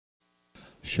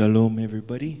Shalom,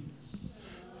 everybody.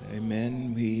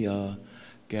 Amen. We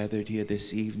gathered here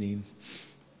this evening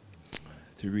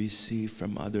to receive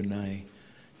from Adonai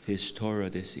his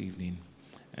Torah this evening.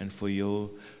 And for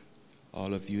you,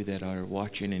 all of you that are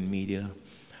watching in media,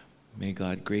 may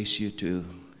God grace you to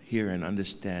hear and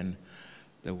understand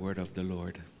the word of the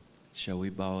Lord. Shall we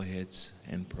bow our heads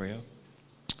in prayer?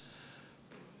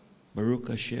 Baruch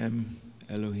Hashem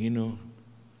Eloheinu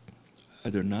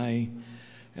Adonai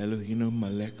Eloheinu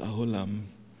Malek Aholam.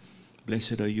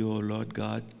 Blessed are you, O Lord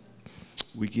God.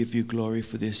 We give you glory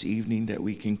for this evening that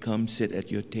we can come sit at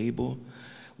your table.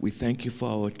 We thank you for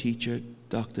our teacher,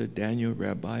 Dr. Daniel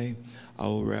Rabbi,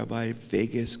 our Rabbi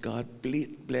Vargas. God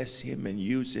bless him and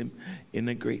use him in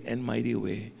a great and mighty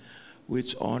way.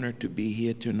 It's an honor to be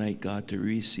here tonight, God, to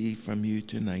receive from you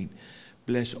tonight.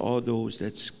 Bless all those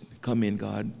that's come in,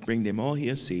 God. Bring them all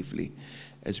here safely.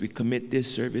 As we commit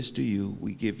this service to you,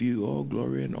 we give you all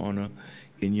glory and honor.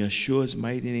 In Yeshua's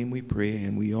mighty name we pray,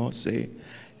 and we all say,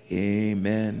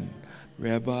 amen.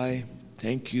 Rabbi,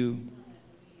 thank you.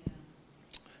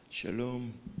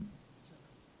 Shalom.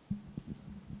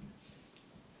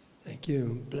 Thank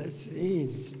you.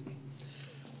 Blessings.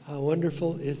 How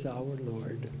wonderful is our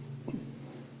Lord.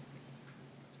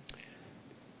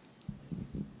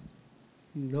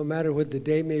 No matter what the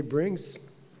day may bring,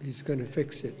 he's going to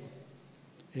fix it.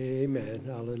 Amen.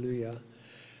 Hallelujah.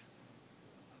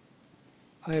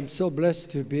 I am so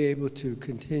blessed to be able to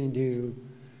continue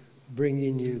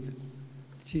bringing you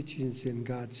teachings in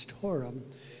God's Torah.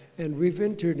 And we've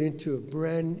entered into a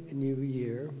brand new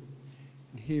year,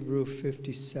 in Hebrew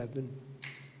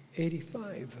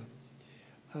 5785.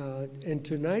 In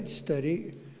tonight's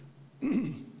study,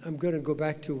 I'm going to go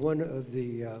back to one of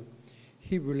the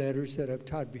Hebrew letters that I've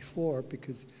taught before,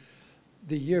 because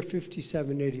the year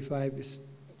 5785 is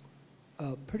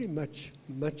pretty much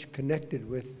connected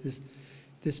with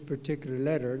this particular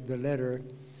letter. The letter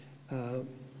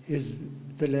is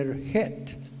the letter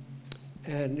Het,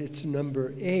 and it's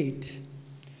number 8.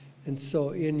 And so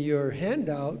in your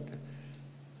handout,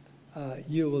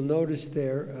 you will notice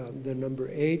there the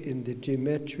number 8 in the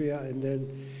gematria, and then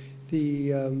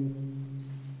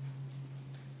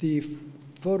the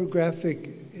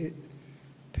photographic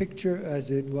picture as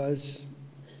it was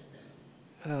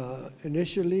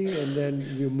initially, and then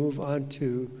you move on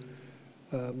to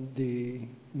the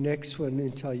next one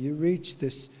until you reach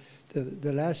the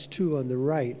last two on the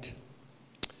right.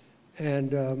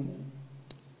 And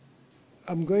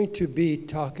I'm going to be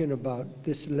talking about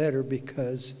this letter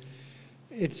because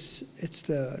it's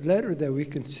the letter that we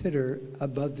consider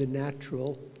above the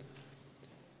natural,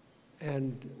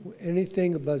 and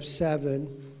anything above 7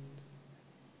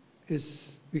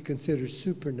 is we consider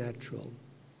supernatural.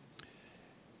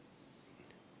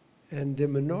 And the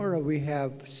menorah, we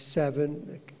have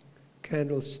 7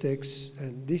 candlesticks,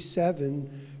 and these 7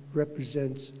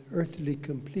 represents earthly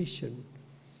completion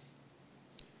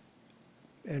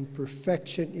and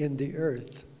perfection in the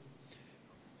earth.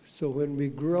 So when we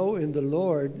grow in the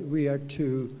Lord, we are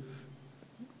to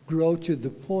grow to the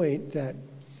point that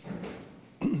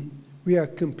we are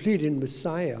complete in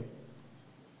Messiah.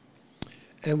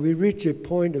 And we reach a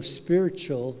point of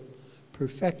spiritual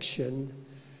perfection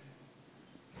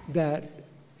that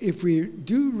if we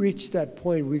do reach that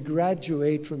point, we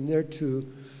graduate from there to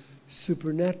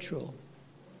supernatural.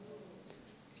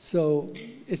 So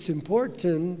it's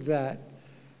important that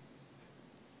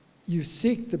you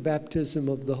seek the baptism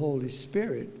of the Holy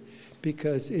Spirit,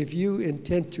 because if you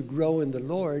intend to grow in the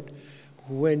Lord,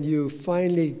 when you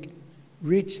finally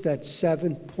reach that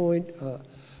 7-point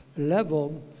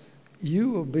level,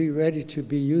 you will be ready to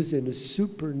be used in a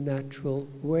supernatural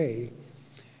way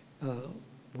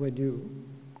when you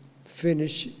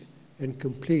finish and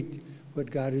complete what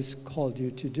God has called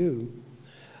you to do.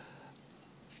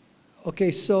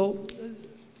 Okay, so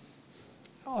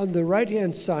on the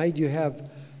right-hand side, you have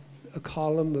a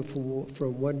column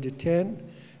from 1 to 10.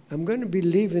 I'm going to be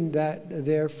leaving that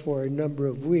there for a number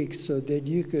of weeks so that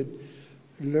you could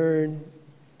learn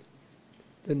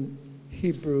the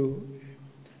Hebrew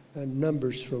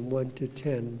numbers from 1 to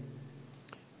 10.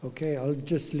 Okay, I'll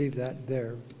just leave that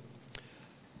there.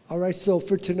 All right, so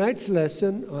for tonight's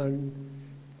lesson on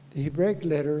the Hebraic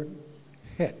letter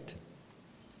Het,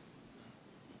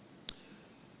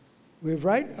 we've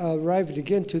arrived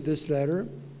again to this letter,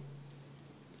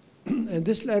 and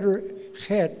this letter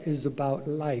Het is about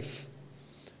life.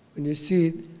 When you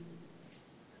see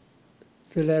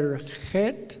the letter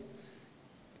Het,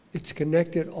 it's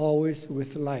connected always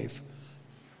with life.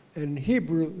 In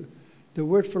Hebrew, the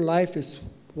word for life is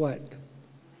what?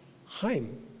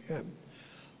 Chaim. Yeah.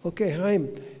 Okay,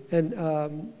 Chaim. And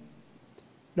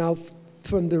now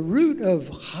from the root of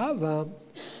Chava,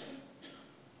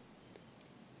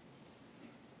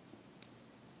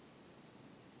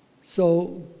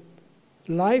 so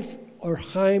life or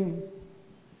Chaim,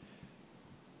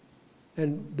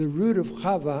 and the root of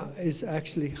Chava is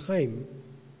actually Chaim.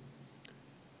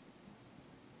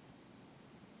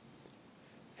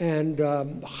 And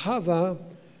Chava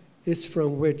is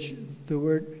from which the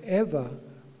word Eva,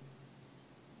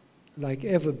 like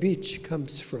Eva Beach,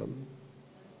 comes from.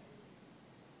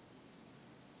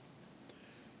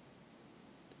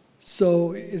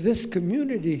 So this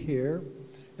community here,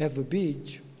 Eva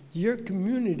Beach, your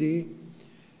community's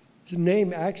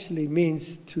name actually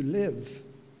means to live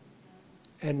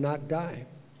and not die.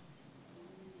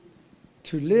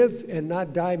 To live and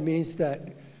not die means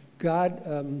that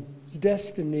God's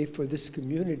destiny for this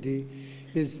community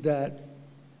is that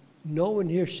no one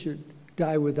here should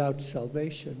die without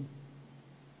salvation.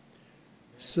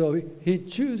 So he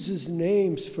chooses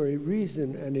names for a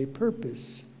reason and a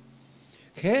purpose.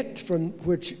 Het, from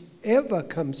which Eva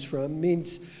comes from,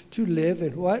 means to live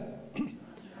and what?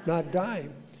 Not die.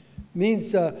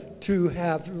 Means to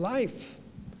have life,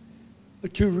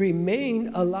 to remain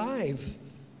alive.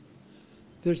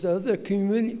 There's other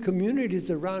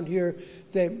communities around here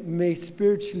that may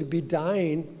spiritually be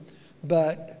dying,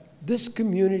 but this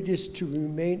community is to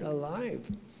remain alive.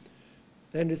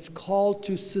 And it's called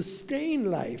to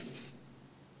sustain life.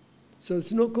 So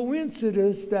it's no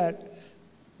coincidence that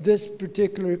this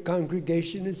particular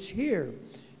congregation is here.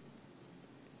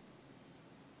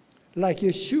 Like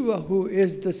Yeshua, who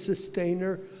is the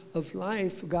sustainer of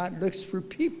life, God looks for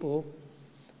people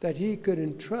that he could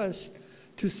entrust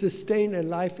to sustain a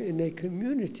life in a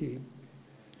community.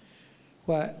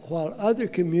 While other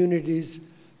communities,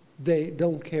 they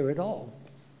don't care at all.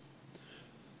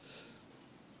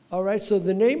 All right, so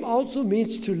the name also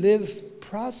means to live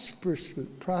prosperously,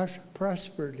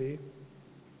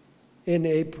 in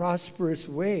a prosperous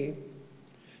way,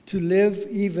 to live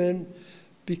even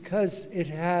because it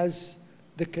has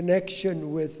the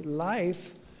connection with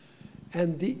life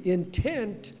and the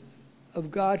intent of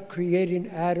God creating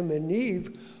Adam and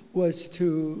Eve was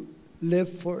to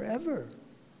live forever.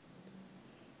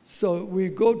 So we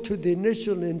go to the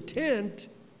initial intent.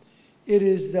 It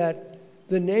is that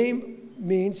the name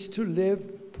means to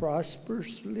live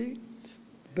prosperously,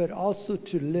 but also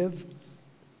to live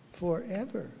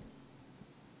forever,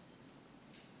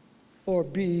 or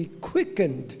be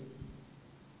quickened.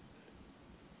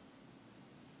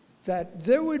 That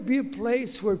there would be a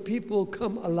place where people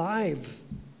come alive,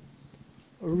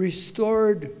 or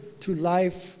restored to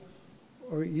life,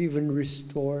 or even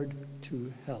restored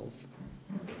to health.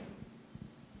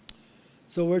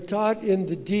 So we're taught in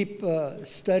the deep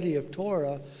study of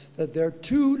Torah that there are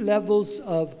two levels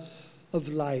of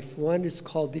life. One is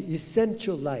called the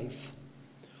essential life,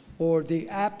 or the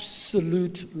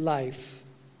absolute life,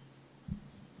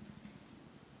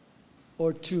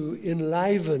 or to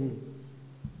enliven.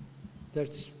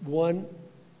 That's one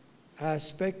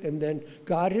aspect. And then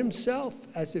God himself,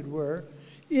 as it were,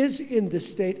 is in the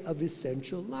state of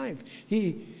essential life.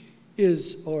 He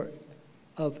is, or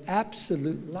of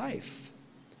absolute life.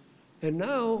 And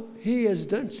now he has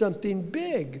done something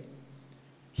big,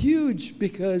 huge,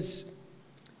 because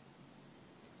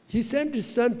he sent his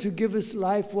son to give us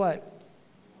life what?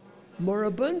 More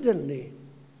abundantly.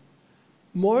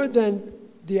 More than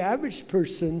the average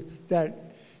person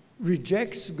that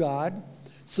rejects God,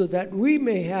 so that we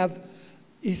may have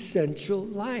essential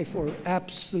life or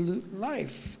absolute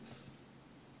life.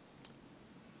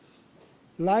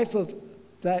 Life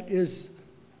that is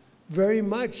very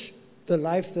much the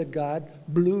life that God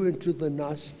blew into the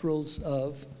nostrils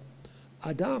of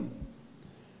Adam.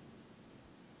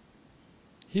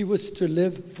 He was to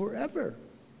live forever.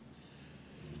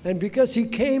 And because he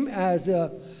came as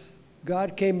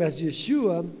God came as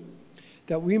Yeshua,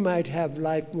 that we might have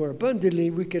life more abundantly,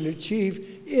 we can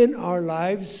achieve in our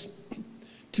lives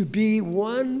to be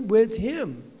one with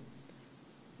him.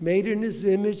 Made in his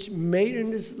image, made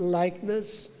in his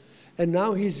likeness, and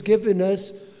now he's given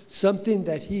us something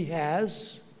that he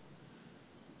has,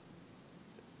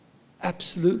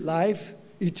 absolute life,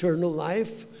 eternal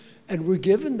life, and we're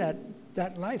given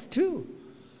that life too.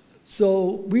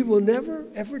 So we will never,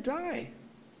 ever die.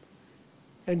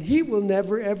 And he will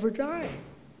never, ever die.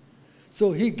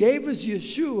 So he gave us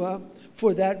Yeshua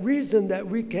for that reason, that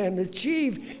we can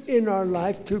achieve in our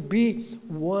life to be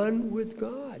one with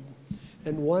God.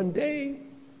 And one day,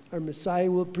 our Messiah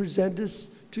will present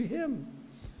us to him.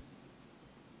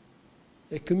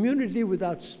 A community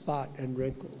without spot and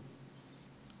wrinkle.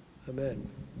 Amen.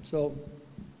 So,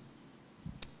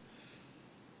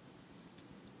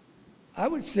 I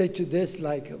would say to this,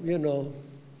 like, you know,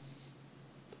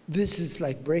 this is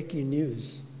like breaking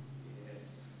news.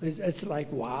 It's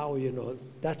like, wow, you know,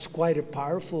 that's quite a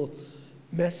powerful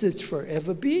message for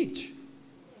Eva Beach.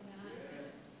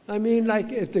 I mean,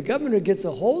 like, if the governor gets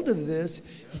a hold of this,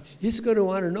 he's going to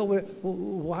want to know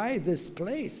why this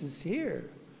place is here.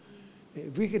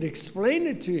 If we could explain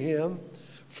it to him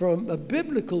from a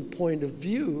biblical point of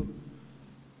view,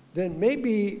 then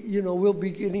maybe, you know, we'll be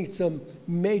getting some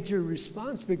major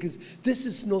response, because this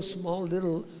is no small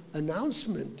little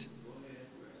announcement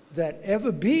that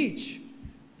Eva Beach,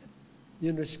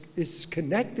 you know, is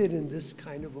connected in this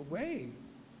kind of a way.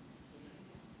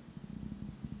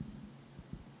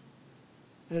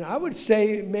 And I would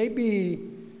say maybe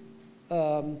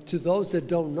to those that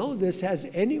don't know this, has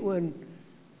anyone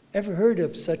ever heard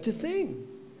of such a thing?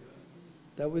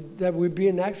 That would be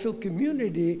an actual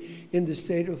community in the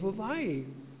state of Hawaii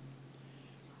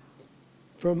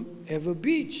from Eva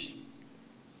Beach.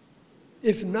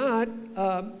 If not,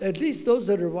 at least those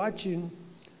that are watching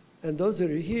and those that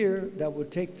are here that will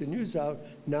take the news out,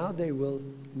 now they will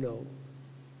know.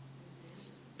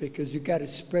 Because you got to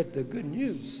spread the good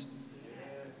news.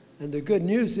 And the good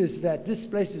news is that this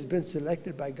place has been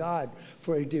selected by God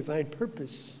for a divine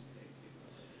purpose.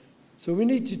 So we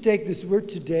need to take this word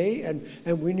today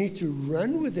and we need to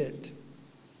run with it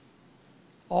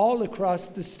all across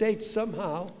the state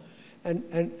somehow,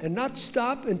 and not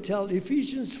stop until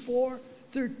Ephesians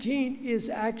 4:13 is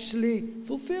actually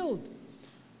fulfilled.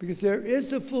 Because there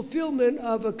is a fulfillment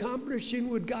of accomplishing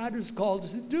what God has called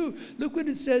us to do. Look what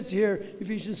it says here,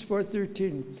 Ephesians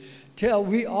 4:13. Till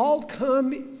we all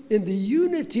come in the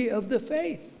unity of the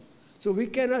faith. So we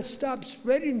cannot stop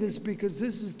spreading this, because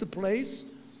this is the place,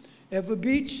 Eva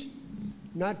Beach,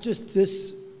 not just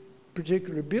this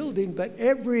particular building, but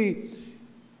every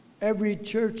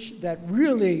church that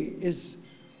really is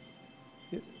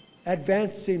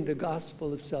advancing the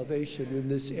gospel of salvation in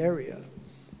this area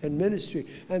and ministry.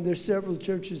 And there's several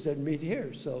churches that meet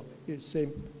here, so it's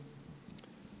same.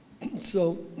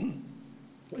 So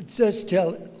it says,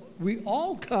 till we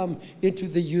all come into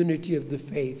the unity of the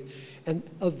faith and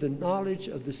of the knowledge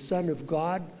of the Son of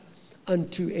God,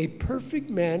 unto a perfect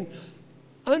man,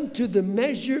 unto the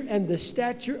measure and the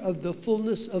stature of the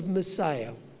fullness of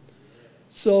Messiah.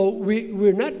 So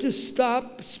we're not to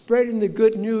stop spreading the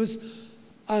good news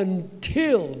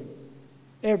until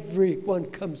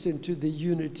everyone comes into the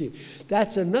unity.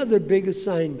 That's another big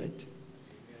assignment.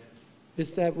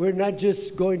 Is that we're not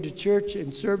just going to church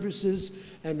and services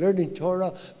and learning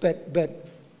Torah, but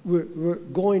we're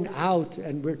going out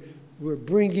and we're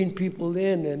bringing people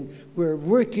in, and we're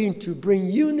working to bring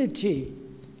unity.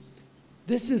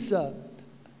 This is, I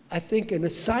think, an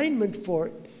assignment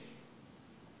for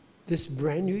this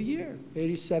brand new year,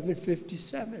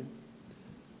 87-57.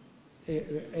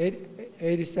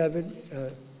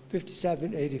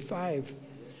 87-55.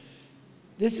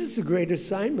 This is a great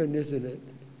assignment, isn't it?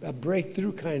 A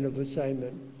breakthrough kind of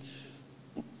assignment.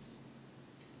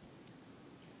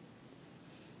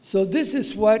 So this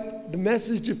is what the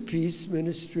Message of Peace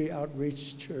Ministry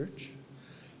Outreach Church,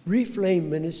 Reflame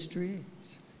Ministries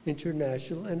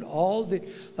International, and all the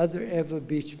other Eva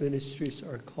Beach ministries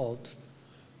are called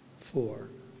to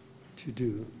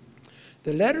do.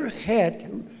 The letter Het,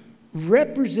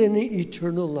 representing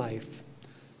eternal life,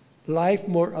 life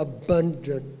more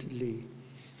abundantly,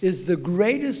 is the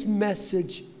greatest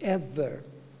message ever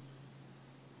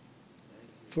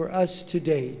for us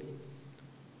today.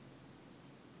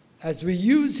 As we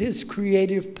use his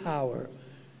creative power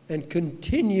and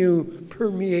continue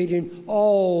permeating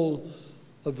all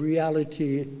of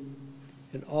reality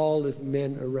and all of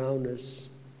men around us.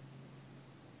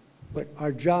 But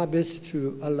our job is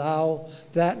to allow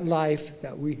that life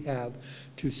that we have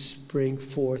to spring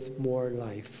forth more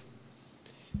life.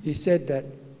 He said that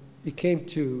he came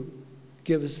to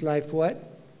give us life what?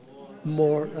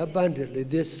 More abundantly.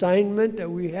 The assignment that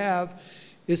we have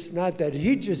is not that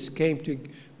he just came to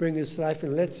bring us life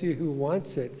and let's see who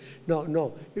wants it.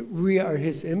 No. We are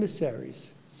his emissaries.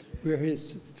 We're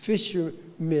his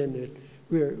fishermen.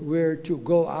 We're to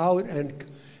go out and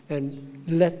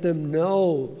let them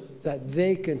know that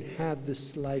they can have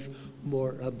this life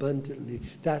more abundantly.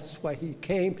 That's why he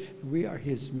came. We are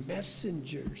his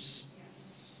messengers.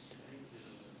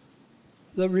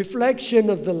 The reflection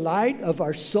of the light of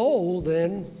our soul,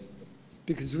 then,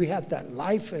 because we have that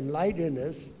life and light in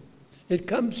us, it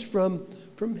comes from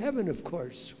heaven, of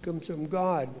course. It comes from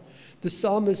God. The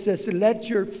psalmist says, let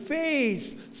your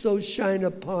face so shine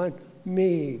upon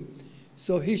me.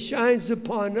 So he shines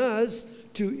upon us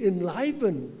to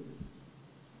enliven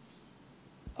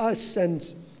us and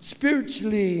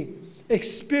spiritually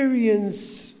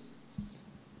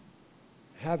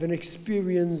have an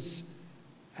experience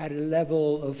at a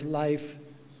level of life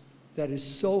that is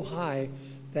so high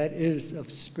that it is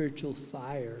of spiritual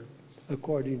fire,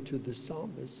 according to the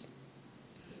psalmist.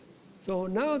 So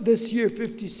now this year,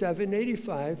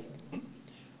 5785,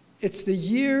 it's the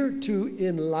year to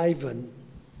enliven,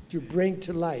 to bring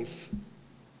to life.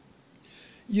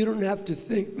 You don't have to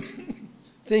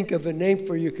think of a name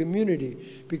for your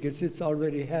community because it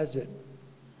already has it.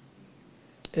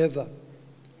 Eva.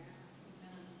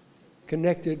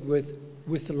 Connected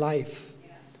with life,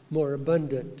 more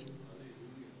abundant.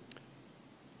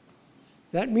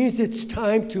 That means it's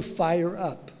time to fire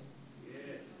up.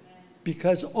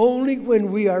 Because only when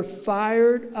we are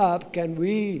fired up can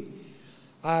we,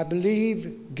 I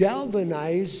believe,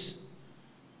 galvanize,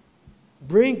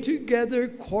 bring together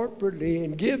corporately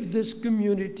and give this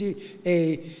community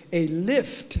a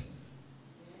lift,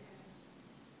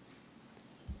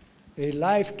 a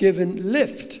life-giving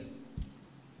lift.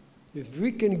 If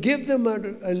we can give them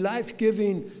a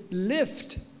life-giving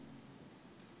lift,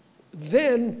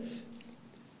 then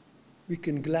we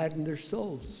can gladden their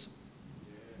souls.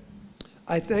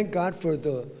 I thank God for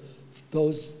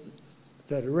those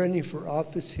that are running for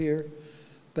office here,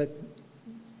 but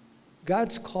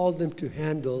God's called them to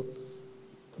handle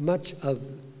much of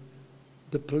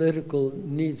the political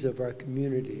needs of our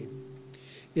community.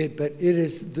 But it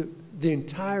is the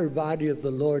entire body of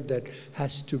the Lord that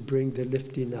has to bring the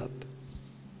lifting up.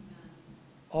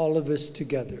 All of us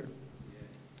together.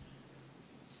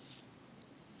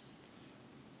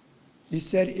 He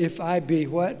said, if I be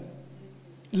what?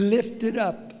 Lifted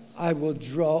up, I will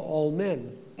draw all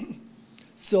men.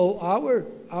 So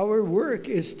our work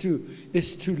is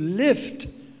to lift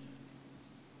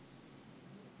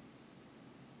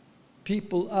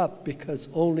people up, because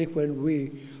only when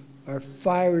we are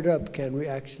fired up can we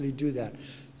actually do that.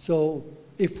 So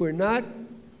if we're not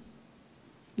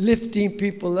lifting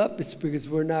people up, it's because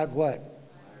we're not what?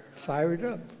 Fired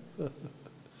up.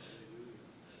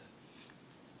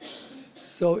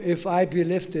 So if I be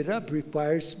lifted up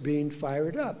requires being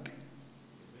fired up.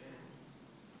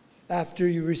 After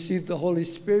you receive the Holy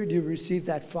Spirit, you receive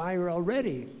that fire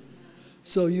already.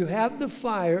 So you have the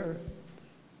fire,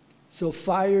 so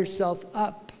fire yourself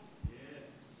up.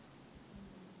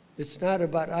 It's not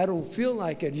about, I don't feel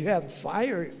like it. You have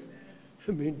fire.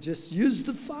 I mean, just use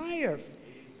the fire.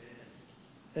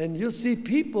 And you'll see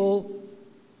people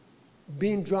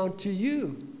being drawn to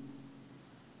you.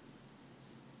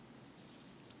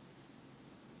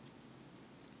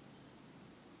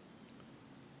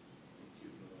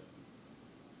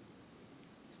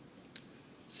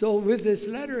 So with this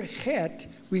letter Het,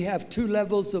 we have two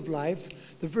levels of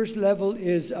life. The first level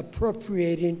is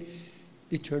appropriating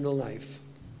eternal life.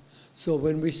 So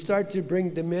when we start to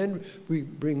bring them in, we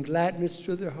bring gladness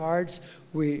to their hearts.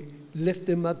 We lift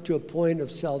them up to a point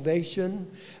of salvation.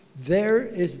 There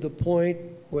is the point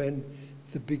when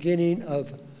the beginning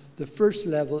of the first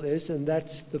level is, and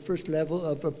that's the first level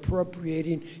of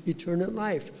appropriating eternal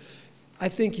life. I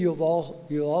think you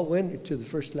all went to the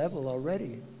first level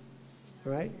already.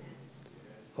 Right?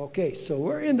 Okay, so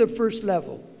we're in the first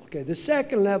level. Okay, the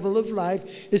second level of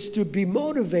life is to be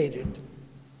motivated.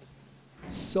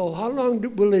 So how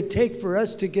long will it take for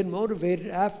us to get motivated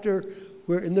after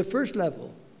we're in the first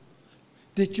level?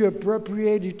 Did you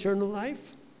appropriate eternal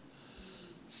life?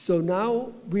 So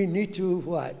now we need to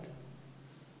what?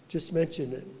 Just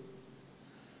mention it.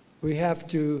 We have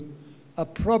to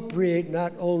appropriate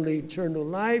not only eternal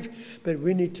life, but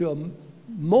we need to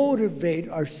motivate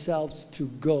ourselves to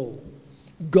go.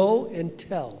 Go and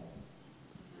tell.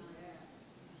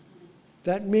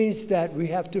 That means that we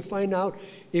have to find out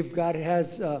if God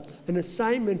has an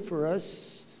assignment for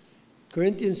us.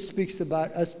 Corinthians speaks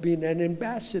about us being an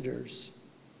ambassadors,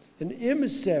 an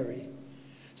emissary.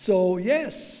 So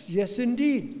yes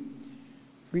indeed.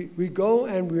 We go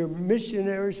and we're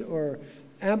missionaries or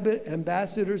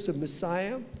ambassadors of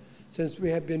Messiah, since we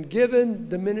have been given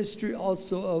the ministry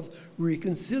also of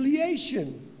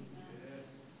reconciliation.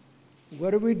 Yes.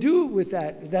 What do we do with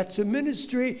that? That's a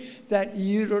ministry that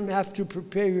you don't have to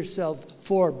prepare yourself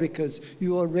for, because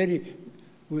you already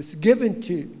was given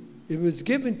to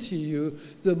you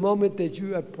the moment that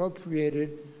you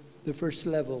appropriated the first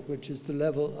level, which is the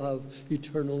level of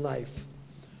eternal life.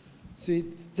 See,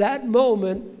 that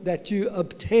moment that you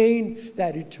obtain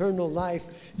that eternal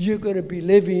life, you're going to be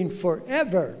living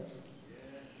forever.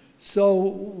 So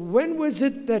when was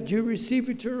it that you received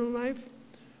eternal life?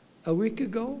 A week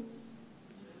ago?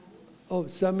 Oh,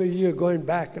 some of you are going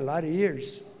back a lot of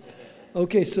years.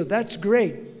 Okay, so that's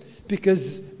great,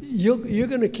 because you're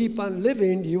going to keep on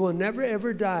living. You will never,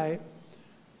 ever die.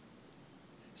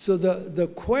 So the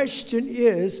question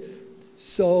is,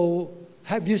 so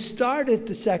have you started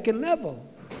the second level?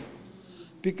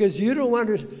 Because you don't want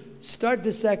to start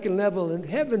the second level in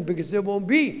heaven, because there won't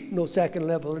be no second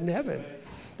level in heaven.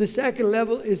 The second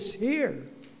level is here.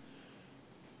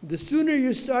 The sooner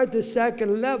you start the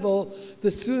second level,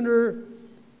 the sooner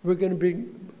we're going to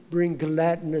bring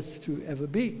gladness to Ever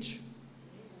Beach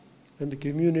and the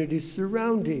communities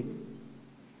surrounding.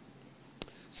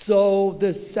 So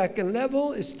the second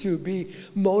level is to be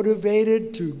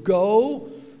motivated to go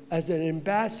as an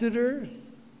ambassador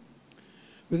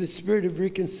with a spirit of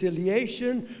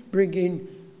reconciliation, bringing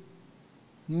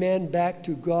men back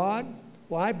to God.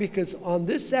 Why? Because on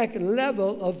this second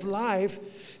level of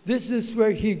life, this is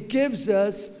where he gives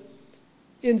us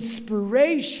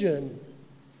inspiration.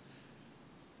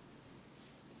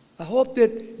 I hope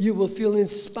that you will feel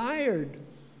inspired.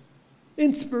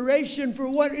 Inspiration for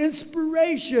what?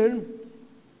 Inspiration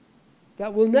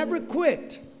that will never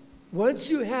quit. Once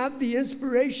you have the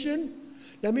inspiration,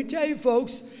 let me tell you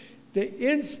folks, the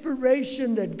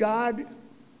inspiration that God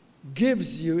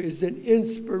gives you is an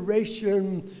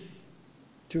inspiration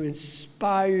to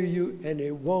inspire you, and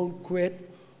it won't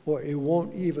quit, or it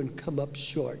won't even come up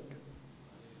short.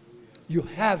 You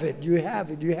have it, you have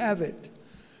it, you have it.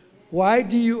 Why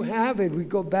do you have it? We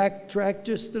go backtrack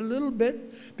just a little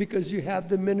bit, because you have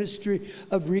the ministry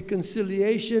of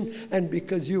reconciliation, and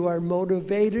because you are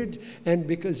motivated, and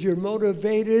because you're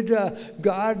motivated,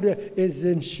 God is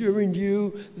ensuring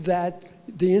you that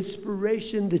the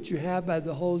inspiration that you have by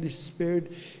the Holy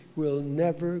Spirit will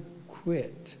never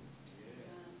quit.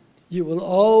 You will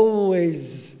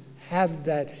always have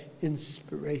that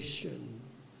inspiration.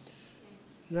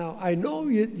 Now, I know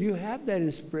you have that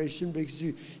inspiration because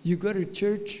you go to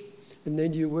church and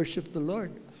then you worship the Lord.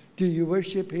 Do you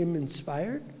worship him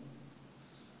inspired?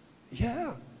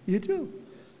 Yeah, you do,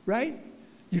 right?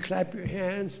 You clap your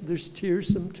hands. There's tears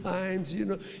sometimes. You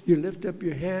know, you lift up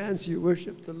your hands. You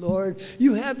worship the Lord.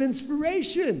 You have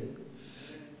inspiration.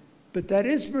 But that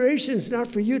inspiration is not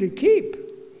for you to keep.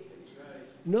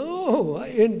 No,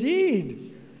 indeed.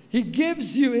 He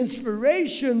gives you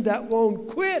inspiration that won't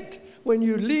quit when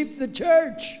you leave the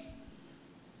church.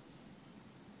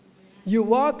 You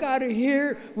walk out of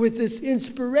here with this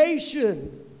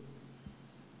inspiration.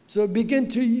 So begin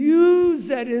to use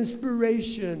that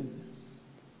inspiration.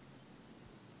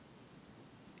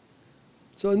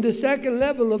 So in the second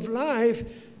level of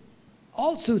life,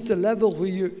 also it's a level where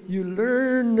you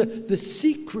learn the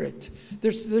secret.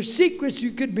 There's secrets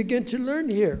you could begin to learn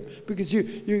here, because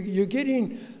you're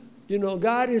getting, you know,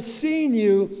 God is seeing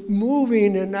you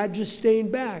moving and not just staying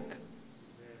back.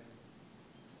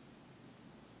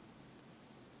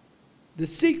 The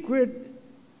secret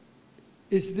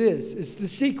is this. It's the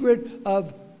secret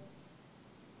of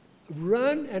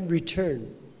run and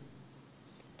return.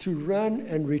 To run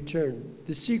and return.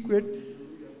 The secret,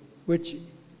 which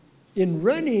in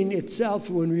running itself,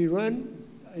 when we run,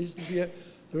 I used to be a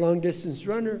long-distance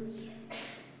runner.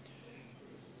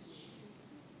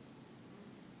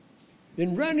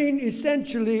 In running,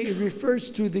 essentially, it refers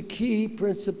to the key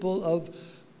principle of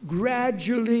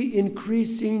gradually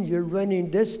increasing your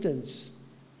running distance.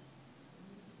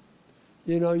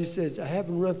 You know, you say, I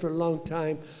haven't run for a long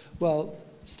time. Well,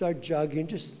 start jogging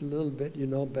just a little bit, you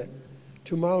know, but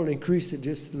tomorrow I'll increase it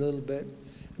just a little bit.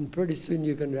 And pretty soon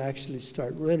you're going to actually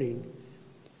start running.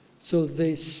 So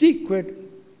the secret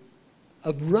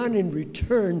of run and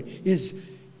return is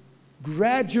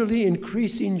gradually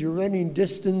increasing your running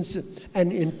distance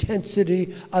and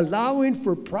intensity, allowing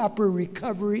for proper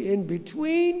recovery in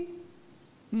between.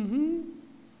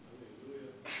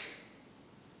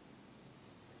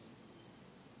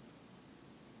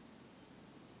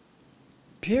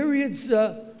 Periods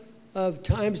of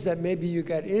times that maybe you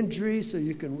got injuries so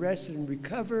you can rest and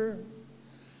recover.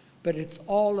 But it's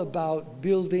all about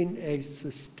building a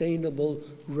sustainable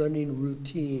running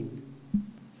routine.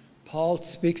 Paul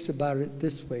speaks about it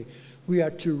this way. We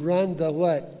are to run the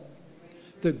what?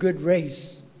 The good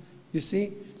race. You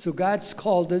see? So God's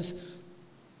called us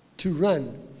to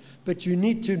run. But you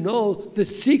need to know the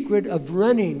secret of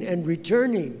running and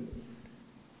returning.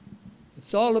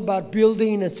 It's all about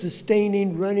building and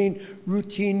sustaining running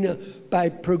routine by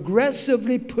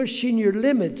progressively pushing your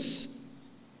limits.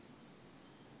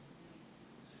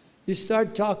 You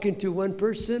start talking to one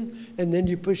person, and then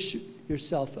you push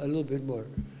yourself a little bit more.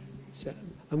 So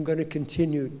I'm going to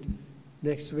continue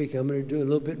next week. I'm going to do a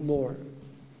little bit more.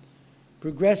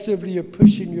 Progressively, you're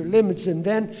pushing your limits, and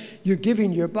then you're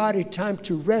giving your body time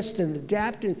to rest and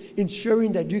adapt, and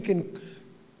ensuring that you can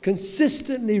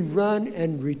consistently run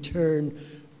and return.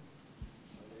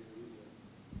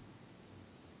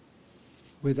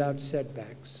 without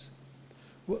setbacks.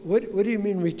 What do you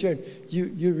mean return?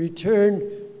 You return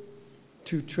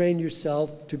to train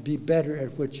yourself to be better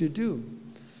at what you do.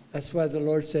 That's why the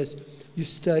Lord says, you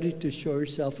study to show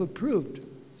yourself approved.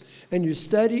 And you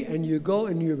study and you go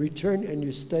and you return and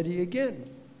you study again.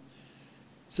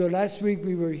 So last week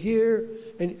we were here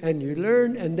and you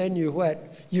learn and then you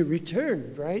what? You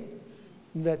return, right?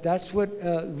 That's what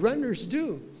runners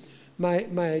do.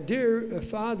 My dear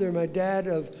father, my dad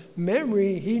of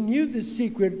memory, he knew the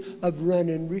secret of run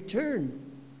and return.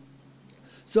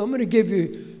 So I'm going to give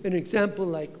you an example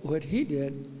like what he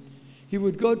did. He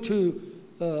would go to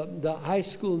the high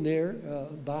school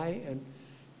nearby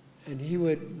and he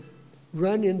would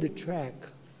run in the track,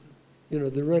 you know,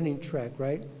 the running track,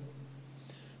 right?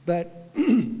 But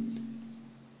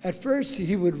at first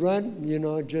he would run, you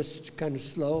know, just kind of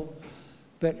slow.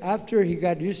 But after he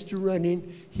got used to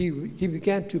running, he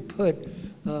began to put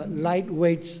light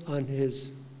weights on his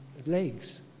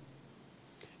legs.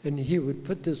 And he would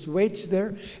put those weights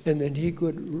there, and then he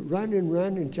could run and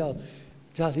run until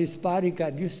his body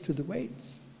got used to the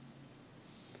weights.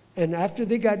 And after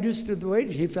they got used to the weight,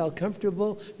 he felt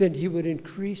comfortable, then he would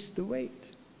increase the weight.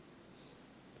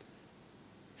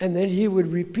 And then he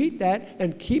would repeat that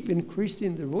and keep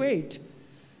increasing the weight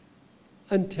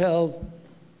until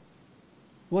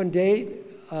one day,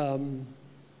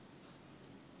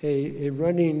 a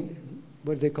running,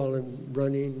 what do they call it,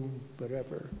 running,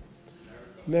 whatever,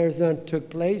 marathon took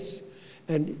place,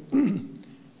 and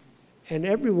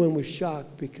everyone was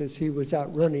shocked because he was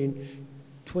out running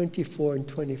 24 and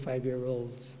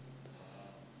 25-year-olds.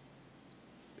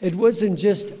 It wasn't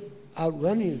just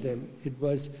outrunning them. It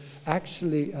was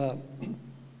actually,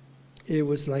 it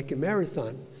was like a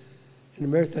marathon. In a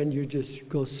marathon, you just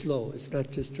go slow. It's not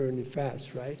just running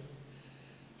fast, right?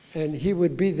 And he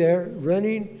would be there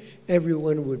running.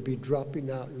 Everyone would be dropping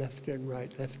out left and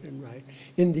right, left and right.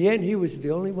 In the end, he was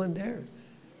the only one there.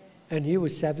 And he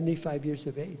was 75 years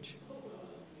of age.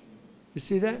 You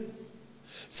see that?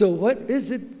 So what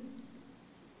is it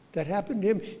that happened to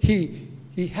him?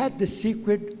 He had the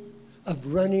secret of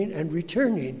running and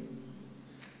returning.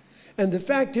 And the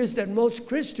fact is that most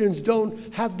Christians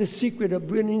don't have the secret of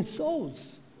winning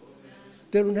souls.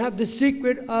 They don't have the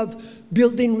secret of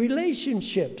building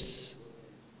relationships.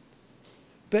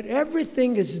 But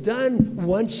everything is done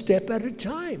one step at a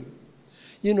time.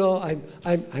 You know,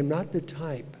 I'm not the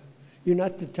type. You're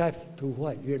not the type to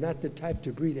what? You're not the type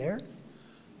to breathe air?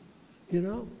 You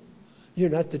know? You're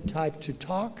not the type to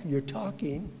talk. You're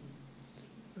talking.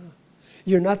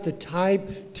 You're not the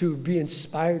type to be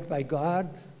inspired by God.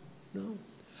 No.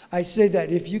 I say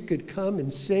that if you could come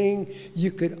and sing, you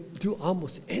could do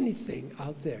almost anything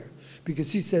out there.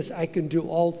 Because he says, I can do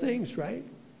all things, right?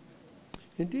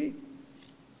 Indeed.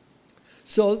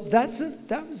 So that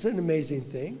was an amazing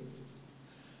thing.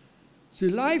 So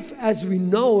life as we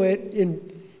know it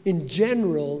in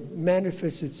general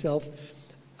manifests itself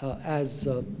as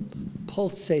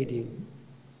pulsating.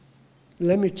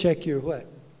 Let me check your what?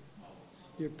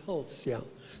 Your pulse, yeah.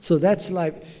 So that's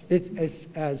life. It's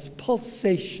as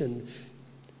pulsation.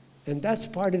 And that's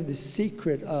part of the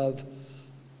secret of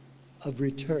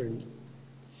return.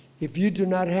 If you do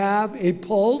not have a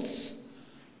pulse,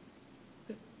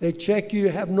 they check you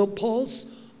have no pulse,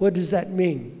 what does that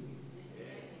mean?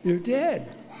 You're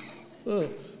dead. Oh,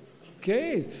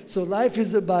 okay, so life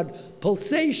is about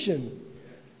pulsation.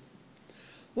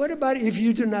 What about if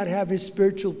you do not have a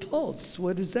spiritual pulse?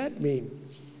 What does that mean?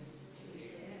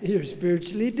 You're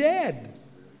spiritually dead.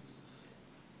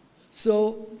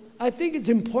 So I think it's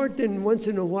important once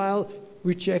in a while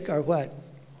we check our what?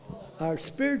 Our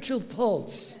spiritual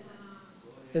pulse.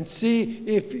 And see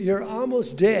if you're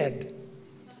almost dead,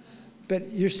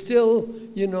 but you're still,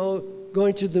 you know,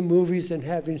 going to the movies and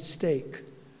having steak.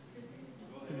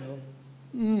 You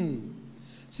know?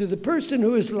 So the person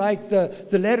who is like the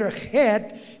letter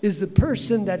Het is the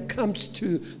person that comes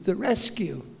to the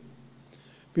rescue.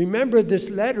 Remember, this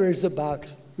letter is about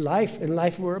life and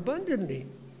life more abundantly.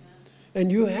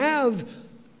 And you have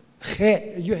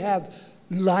Het, you have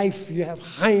life, you have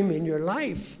Chaim in your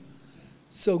life.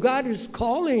 So God is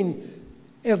calling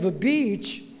Eva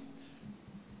Beach,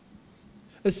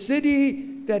 a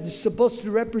city that is supposed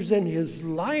to represent his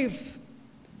life,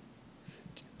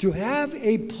 to have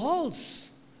a pulse,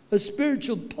 a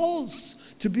spiritual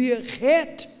pulse, to be a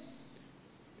Het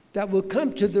that will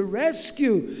come to the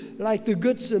rescue like the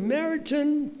Good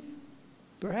Samaritan.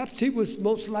 Perhaps he was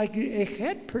most likely a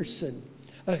Het person.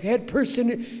 A Het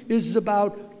person is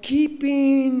about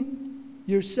keeping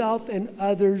yourself and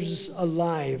others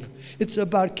alive. It's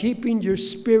about keeping your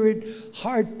spirit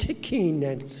heart ticking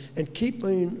and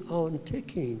keeping on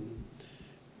ticking.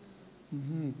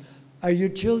 Are your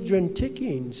children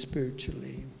ticking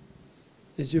spiritually?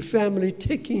 Is your family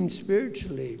ticking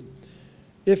spiritually?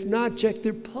 If not, check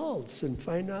their pulse and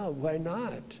find out why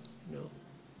not. You know.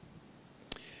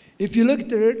 If you look at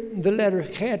the letter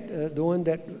Chet, the one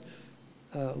that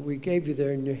we gave you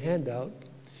there in your handout,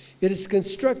 it is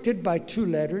constructed by two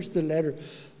letters, the letter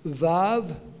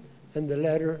Vav and the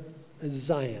letter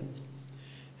Zion.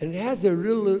 And it has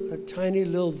a tiny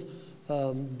little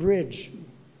bridge.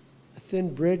 A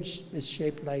thin bridge is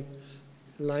shaped like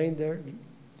a line there.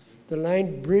 The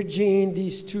line bridging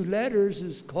these two letters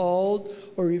is called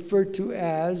or referred to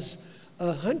as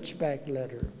a hunchback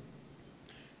letter,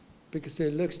 because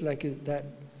it looks like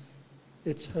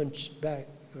it's hunched back,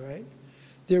 all right?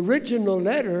 The original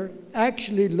letter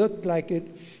actually looked like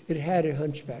it had a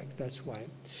hunchback, that's why.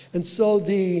 And so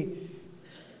the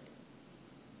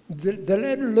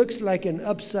letter looks like an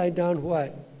upside down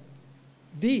what?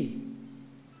 V,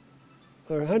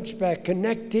 or hunchback,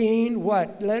 connecting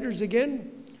what? Letters again?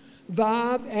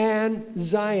 Vav and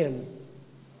Zion.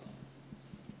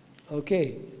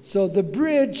 Okay, so the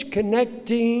bridge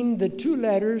connecting the two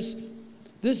letters,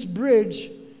 this bridge,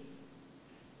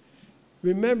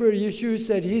 remember Yeshua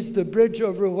said he's the bridge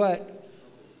over what?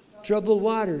 Troubled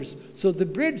waters. So the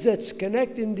bridge that's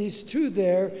connecting these two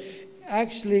there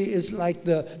actually is like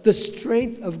the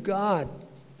strength of God,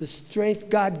 the strength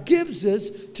God gives us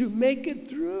to make it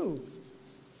through.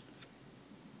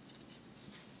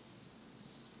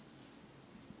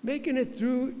 Making it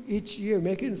through each year,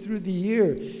 making it through the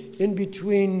year, in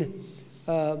between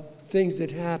things that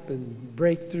happen,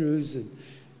 breakthroughs,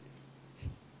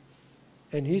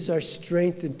 and he's our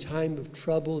strength in time of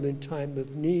trouble, in time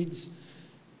of needs.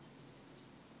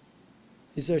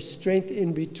 He's our strength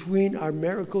in between our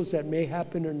miracles that may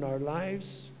happen in our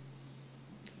lives.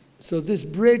 So this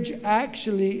bridge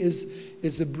actually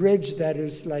is a bridge that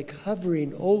is like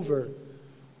hovering over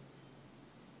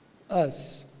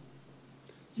us.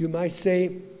 You might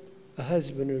say a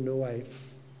husband and a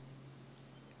wife.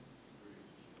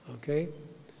 Okay?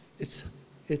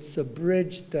 It's a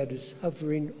bridge that is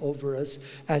hovering over us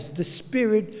as the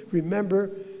Spirit, remember,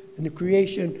 in the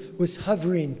creation was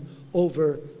hovering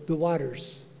over the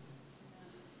waters.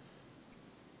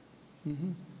 The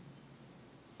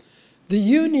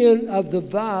union of the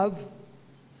Vav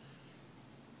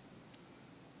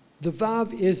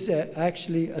is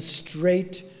actually a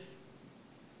straight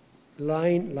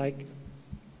line, like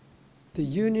the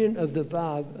union of the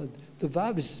Vav. The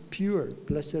Vav is pure,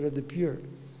 blessed are the pure.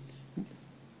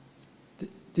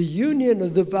 The union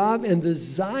of the Vav and the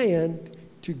Zion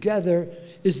together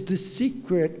is the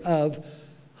secret of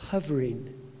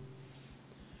hovering.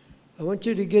 I want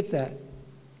you to get that.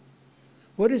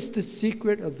 What is the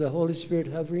secret of the Holy Spirit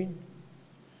hovering?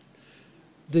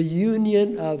 The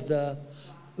union of the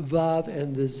Vav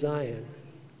and the Zion.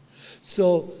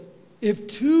 So if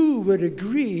two would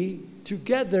agree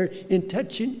together in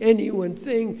touching any one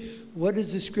thing, what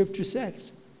does the scripture say?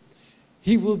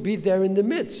 He will be there in the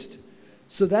midst.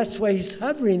 So that's why he's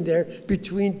hovering there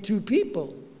between two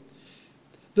people.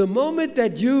 The moment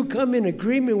that you come in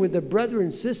agreement with a brother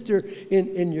and sister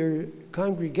in your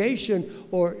congregation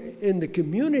or in the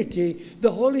community,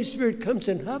 the Holy Spirit comes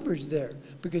and hovers there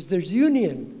because there's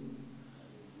union.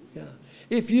 Yeah.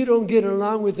 If you don't get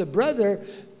along with a brother,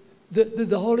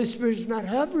 the Holy Spirit is not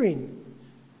hovering.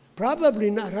 Probably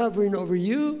not hovering over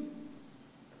you.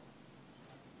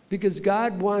 Because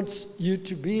God wants you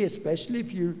to be, especially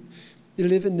if you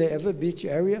live in the Eva Beach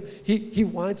area, He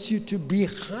wants you to be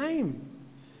Chaim,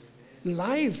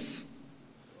 life.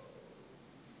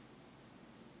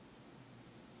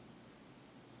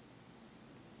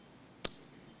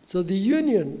 So the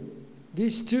union,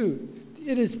 these two,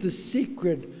 it is the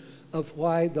secret of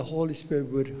why the Holy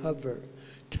Spirit would hover,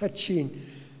 touching.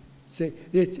 Say,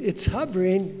 it's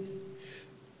hovering,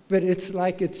 but it's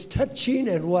like it's touching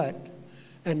and what?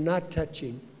 And not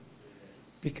touching,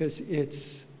 because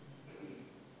it's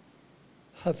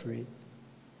hovering.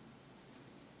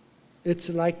 It's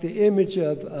like the image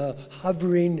of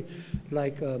hovering,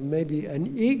 like maybe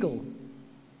an eagle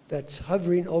that's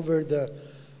hovering over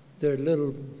their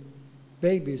little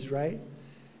babies, right?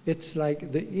 It's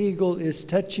like the eagle is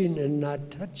touching and not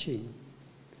touching.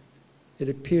 It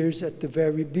appears at the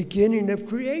very beginning of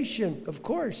creation, of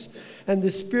course. And the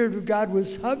Spirit of God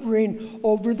was hovering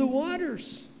over the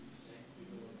waters.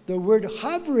 The word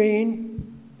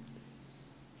hovering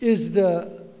is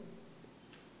the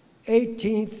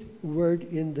 18th word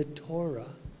in the Torah.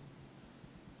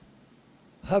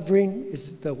 Hovering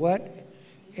is the what?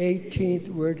 18th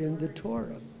word in the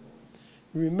Torah.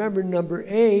 Remember, number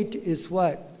 8 is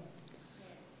what?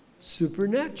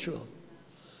 Supernatural.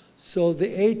 So the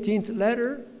 18th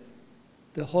letter,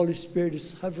 the Holy Spirit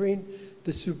is hovering.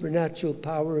 The supernatural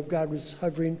power of God was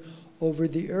hovering over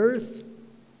the earth.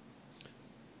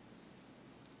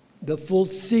 The full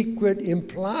secret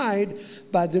implied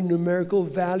by the numerical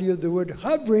value of the word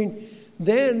hovering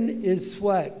then is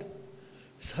what?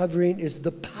 Hovering is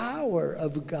the power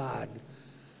of God.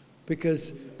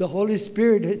 Because the Holy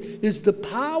Spirit is the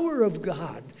power of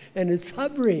God, and it's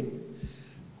hovering.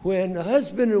 When a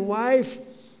husband and wife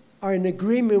are in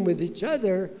agreement with each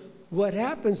other, what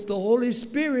happens? The Holy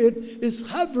Spirit is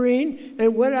hovering,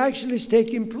 and what actually is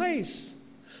taking place?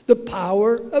 The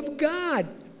power of God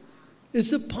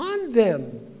is upon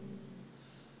them.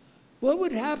 What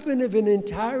would happen if an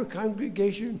entire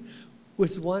congregation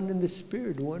was one in the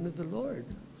Spirit, one of the Lord?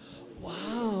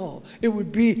 Wow. It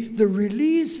would be the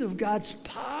release of God's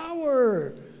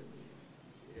power.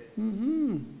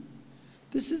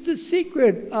 This is the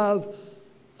secret of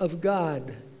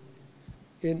God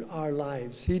in our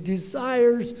lives. He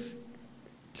desires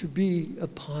to be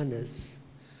upon us.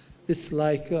 It's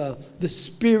like the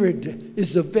Spirit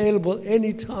is available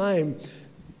anytime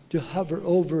to hover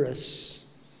over us.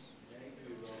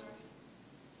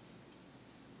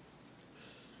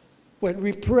 When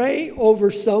we pray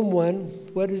over someone,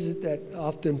 what is it that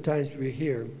oftentimes we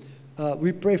hear?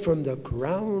 We pray from the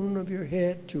crown of your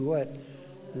head to what?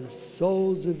 The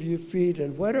soles of your feet.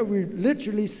 And what are we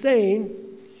literally saying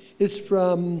is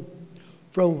from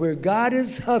where God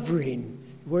is hovering.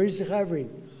 Where is He hovering?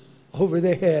 Over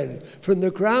the head. From the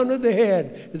crown of the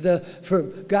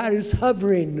head. God is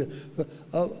hovering.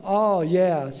 Oh,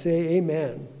 yeah. Say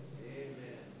amen. Amen.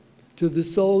 To the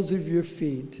soles of your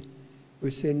feet. We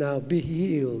say now, be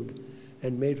healed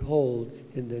and made whole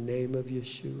in the name of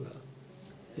Yeshua.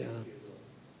 Yeah.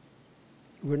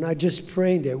 We're not just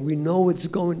praying there. We know what's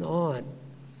going on.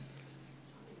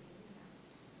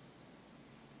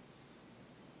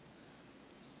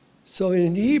 So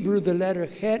in Hebrew, the letter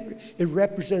Het, it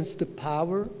represents the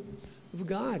power of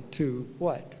God to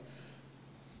what?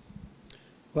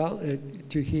 Well,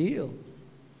 to heal.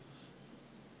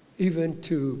 Even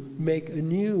to make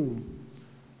anew.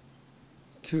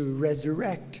 To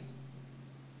resurrect.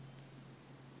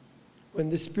 When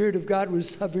the Spirit of God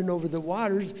was hovering over the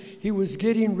waters, He was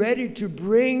getting ready to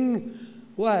bring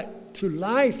what? To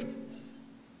life.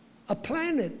 A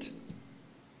planet.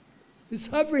 He's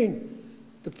hovering.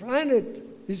 The planet,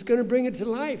 He's going to bring it to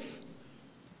life.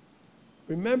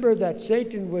 Remember that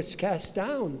Satan was cast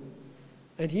down,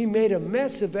 and he made a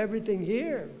mess of everything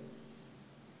here.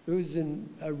 It was in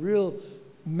a real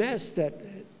mess that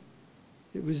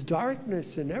it was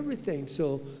darkness and everything.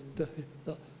 So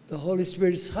the Holy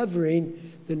Spirit is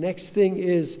hovering. The next thing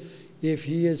is, if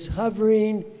He is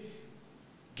hovering,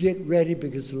 get ready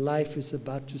because life is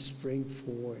about to spring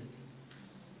forth.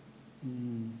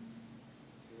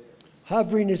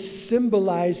 Hovering is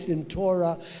symbolized in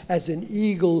Torah as an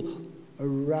eagle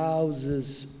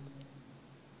arouses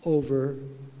over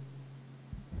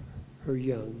her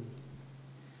young.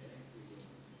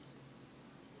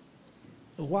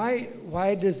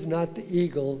 Why does not the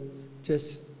eagle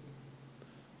just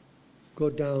go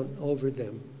down over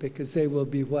them? Because they will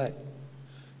be what?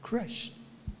 Crushed.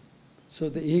 So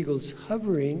the eagle's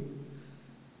hovering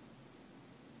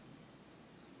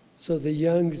so the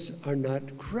youngs are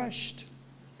not crushed.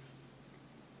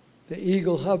 The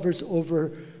eagle hovers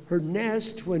over her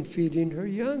nest when feeding her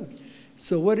young.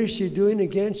 So what is she doing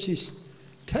again? She's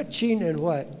touching and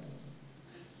what?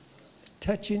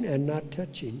 Touching and not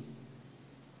touching.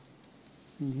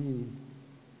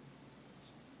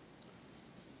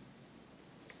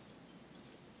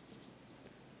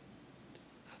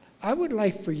 I would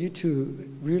like for you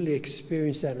to really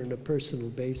experience that on a personal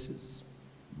basis.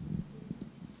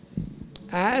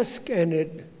 Ask and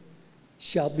it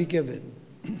shall be given.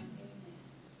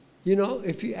 You know,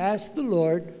 if you ask the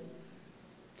Lord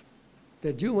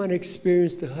that you want to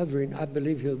experience the hovering, I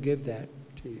believe He'll give that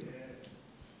to you.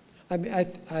 I mean,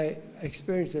 I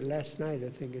experienced it last night, I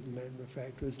think, as a matter of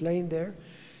fact. I was laying there,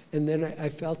 and then I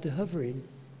felt the hovering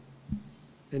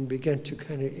and began to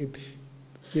kind of,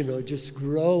 you know, just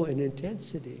grow in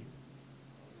intensity.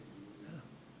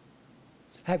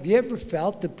 Have you ever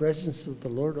felt the presence of the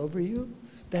Lord over you?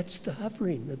 That's the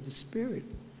hovering of the Spirit.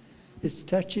 It's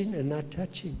touching and not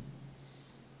touching.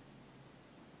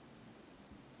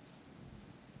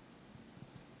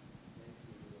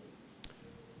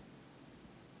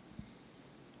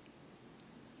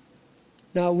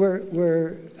 Now,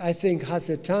 I think,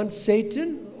 Hasatan,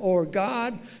 Satan, or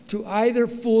God, to either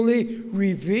fully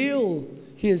reveal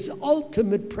His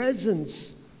ultimate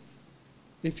presence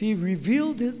if he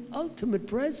revealed his ultimate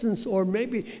presence, or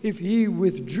maybe if he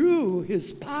withdrew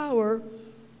his power,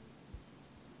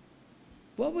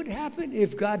 what would happen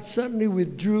if God suddenly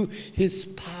withdrew his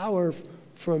power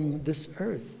from this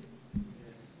earth?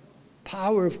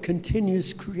 Power of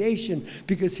continuous creation,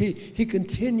 because he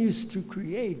continues to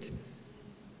create.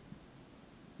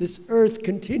 This earth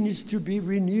continues to be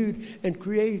renewed and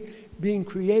being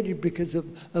created because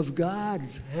of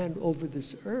God's hand over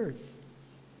this earth.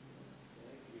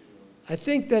 I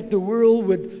think that the world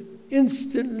would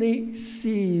instantly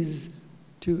cease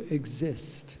to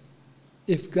exist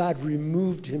if God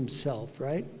removed himself,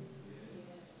 right?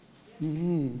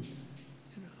 Mm-hmm.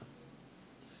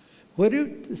 What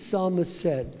did the psalmist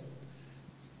said?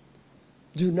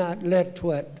 Do not let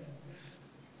what?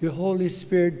 Your Holy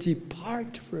Spirit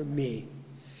depart from me.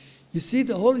 You see,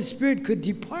 the Holy Spirit could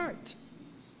depart.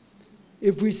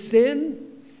 If we sin,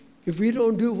 if we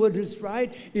don't do what is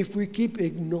right, if we keep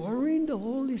ignoring the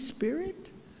Holy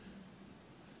Spirit,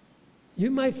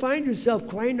 you might find yourself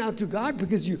crying out to God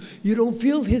because you don't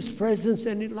feel his presence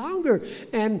any longer.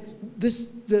 And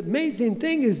the amazing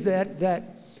thing is that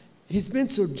he's been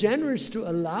so generous to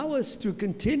allow us to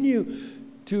continue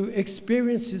to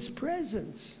experience his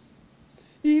presence,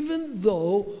 even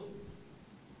though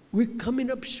we're coming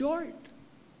up short.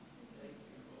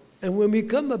 And when we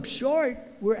come up short,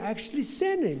 we're actually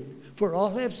sinning. For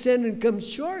all have sinned and come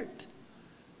short.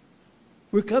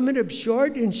 We're coming up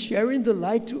short in sharing the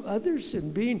light to others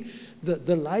and being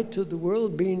the light to the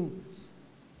world, being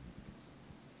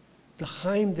the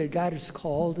Chaim that God has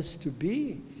called us to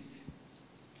be.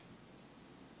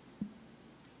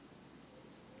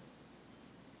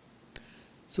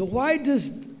 So why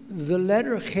does the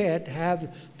letter Chet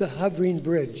have the hovering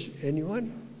bridge?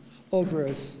 Anyone? Over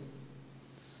us.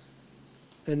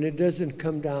 And it doesn't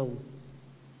come down.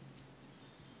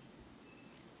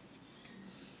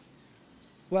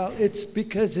 Well, it's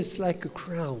because it's like a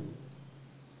crown.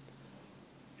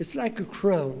 It's like a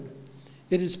crown.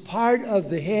 It is part of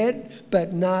the head,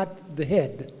 but not the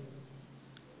head.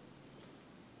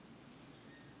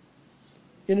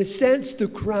 In a sense, the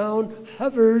crown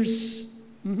hovers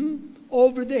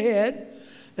over the head,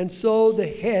 and so the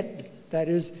head, that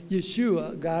is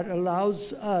Yeshua, God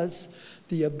allows us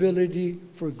the ability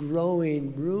for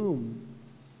growing room.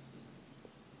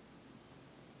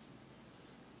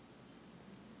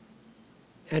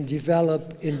 And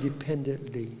develop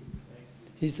independently.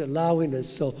 He's allowing us.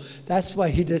 So that's why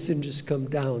he doesn't just come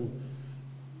down.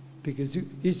 Because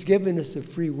he's given us a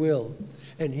free will.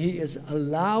 And he is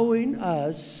allowing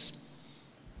us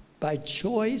by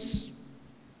choice.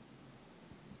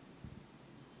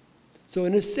 So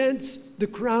in a sense, the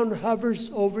crown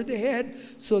hovers over the head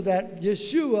so that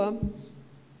Yeshua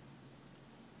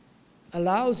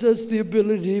allows us the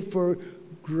ability for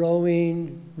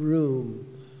growing room.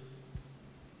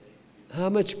 How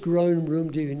much growing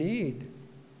room do you need?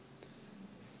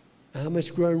 How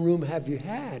much growing room have you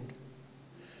had?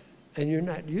 And you're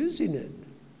not using it.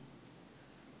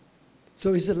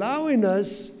 So he's allowing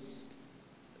us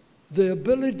the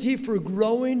ability for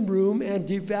growing room and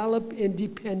develop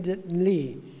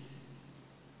independently.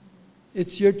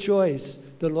 It's your choice.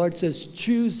 The Lord says,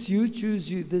 choose you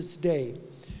this day.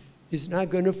 He's not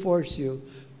going to force you.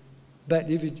 But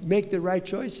if you make the right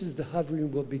choices, the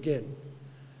hovering will begin.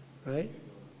 Right?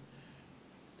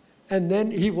 And then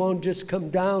he won't just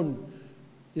come down,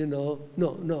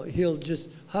 No, he'll just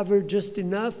hover just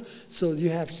enough so you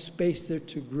have space there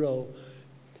to grow.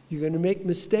 You're going to make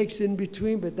mistakes in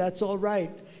between, but that's all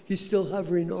right. He's still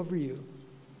hovering over you.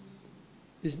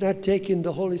 He's not taking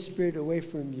the Holy Spirit away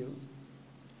from you.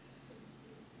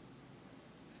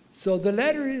 So the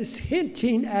letter is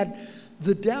hinting at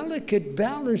the delicate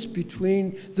balance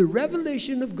between the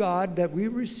revelation of God that we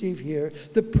receive here,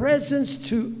 the presence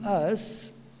to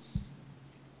us,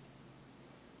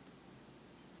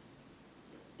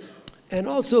 and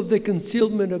also the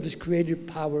concealment of his creative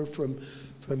power from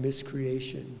his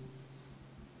creation.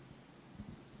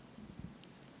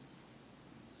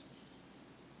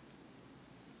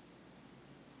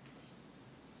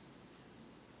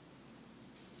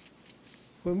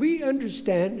 When we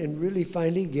understand and really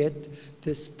finally get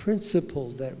this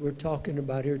principle that we're talking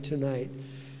about here tonight,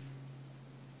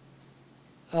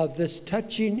 of this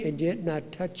touching and yet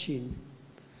not touching,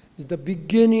 is the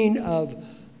beginning of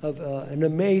an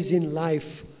amazing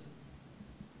life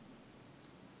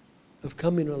of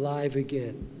coming alive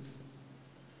again,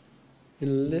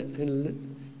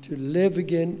 and to live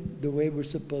again the way we're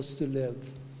supposed to live.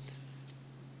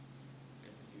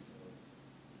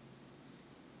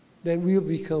 Then we'll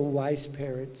become wise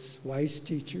parents, wise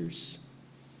teachers,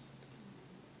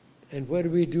 And what do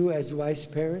we do as wise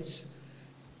parents?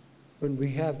 When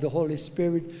we have the Holy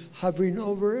Spirit hovering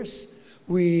over us,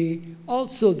 we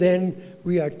also then,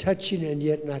 we are touching and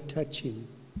yet not touching.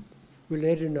 We're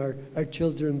letting our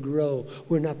children grow.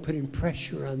 We're not putting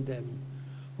pressure on them.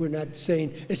 We're not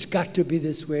saying, it's got to be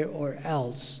this way or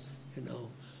else, you know.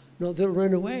 No, they'll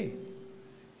run away,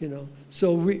 you know.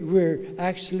 So we're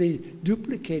actually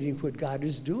duplicating what God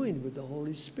is doing with the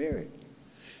Holy Spirit.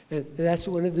 And that's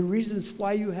one of the reasons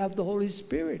why you have the Holy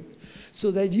Spirit,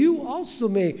 so that you also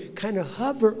may kind of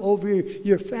hover over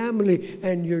your family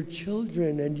and your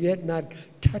children, and yet not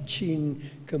touching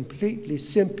completely,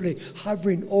 simply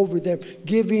hovering over them,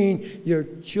 giving your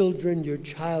children, your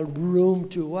child room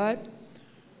to what?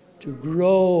 To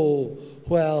grow,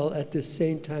 while at the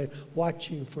same time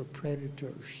watching for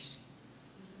predators.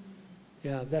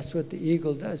 Yeah, that's what the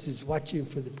eagle does, is watching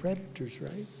for the predators,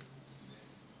 right?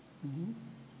 Mm-hmm.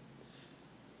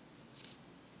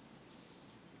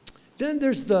 Then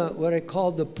there's what I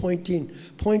call the pointing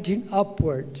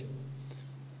upward.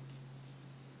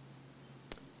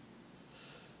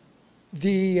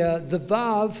 The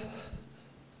vav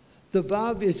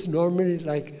is normally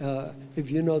like, if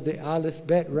you know the aleph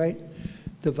bet, right?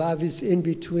 The vav is in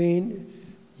between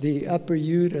the upper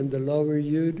yud and the lower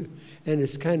yud, and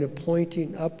it's kind of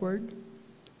pointing upward.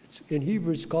 In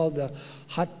Hebrew, it's called the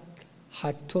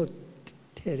hatoteret.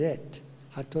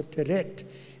 Hatoteret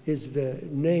is the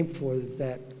name for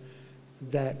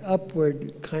that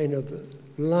upward kind of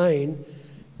line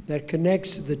that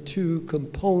connects the two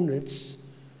components,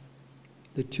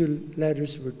 the two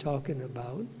letters we're talking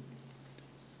about.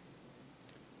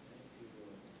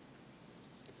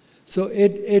 So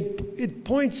it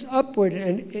points upward,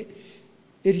 and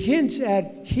it hints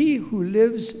at he who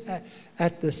lives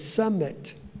at the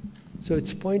summit. So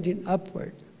it's pointing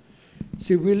upward.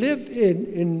 See, we live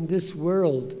in this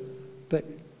world, but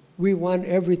we want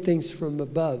everything's from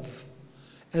above.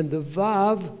 And the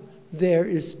Vav there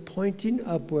is pointing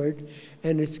upward,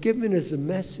 and it's giving us a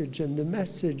message, and the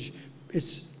message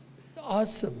is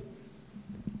awesome.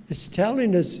 It's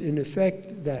telling us, in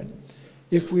effect, that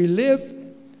if we live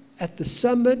at the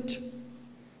summit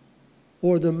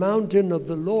or the mountain of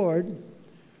the Lord,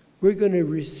 we're going to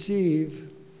receive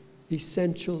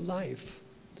essential life,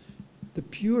 the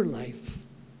pure life.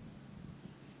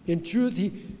 In truth,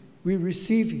 we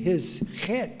receive his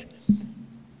chet,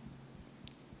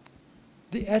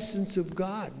 the essence of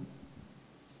God,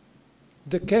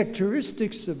 the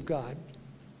characteristics of God.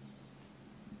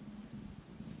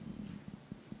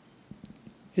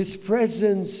 His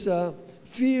presence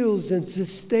fuels and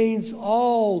sustains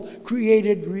all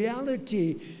created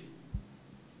reality.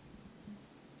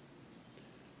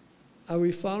 Are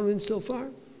we following so far?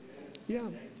 Yeah.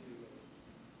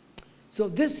 So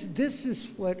this is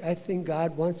what I think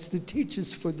God wants to teach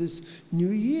us for this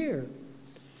new year,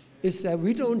 is that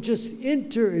we don't just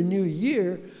enter a new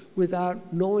year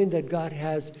without knowing that God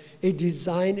has a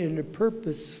design and a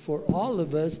purpose for all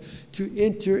of us to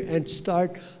enter and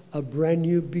start a brand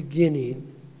new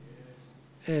beginning.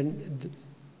 And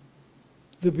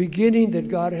the beginning that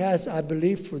God has, I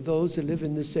believe, for those who live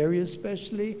in this area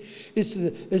especially, is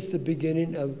the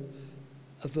beginning of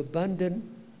abundant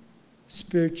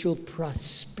spiritual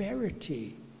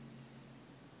prosperity.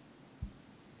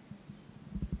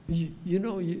 You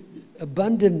know,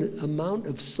 abundant amount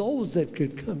of souls that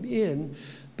could come in,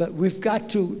 but we've got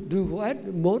to do what?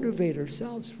 Motivate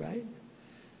ourselves, right?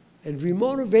 And if we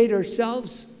motivate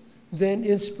ourselves, then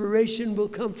inspiration will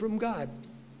come from God.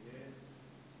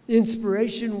 Yes.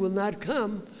 Inspiration will not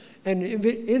come, and if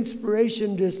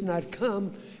inspiration does not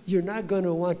come, you're not going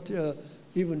to want to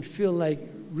even feel like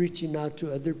reaching out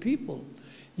to other people.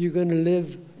 You're going to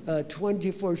live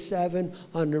 24/7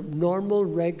 on a normal,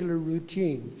 regular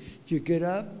routine. You get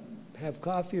up, have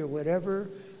coffee or whatever,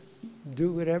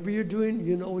 do whatever you're doing,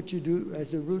 you know what you do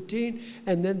as a routine,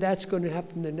 and then that's going to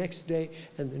happen the next day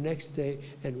and the next day,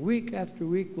 and week after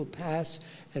week will pass,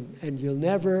 and you'll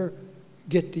never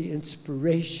get the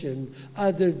inspiration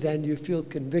other than you feel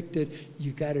convicted,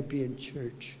 you got to be in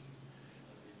church.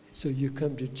 So you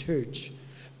come to church,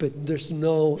 but there's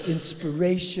no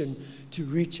inspiration to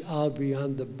reach out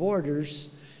beyond the borders,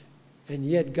 and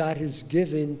yet God has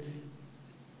given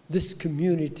this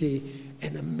community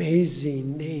an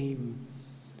amazing name,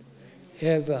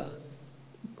 Eva,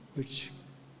 which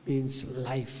means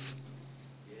life,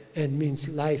 and means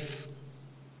life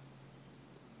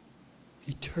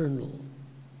eternal,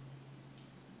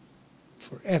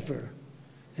 forever.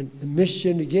 And the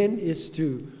mission, again, is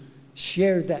to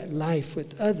share that life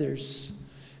with others.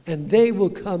 And they will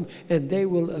come and they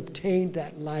will obtain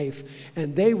that life.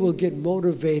 And they will get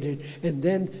motivated. And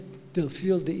then they'll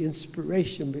feel the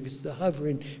inspiration because the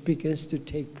hovering begins to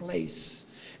take place.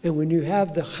 And when you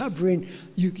have the hovering,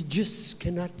 you just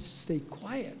cannot stay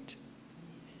quiet.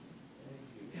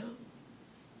 Yeah.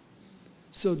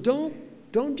 So don't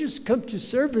just come to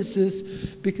services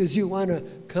because you want to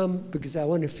come because I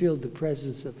want to feel the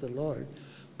presence of the Lord.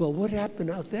 But what happened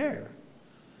out there?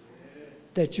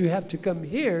 That you have to come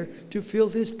here to feel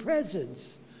His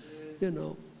presence, you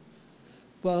know.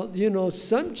 Well, you know,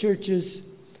 some churches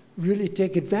really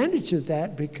take advantage of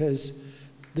that because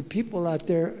the people out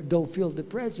there don't feel the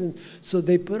presence, so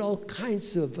they put all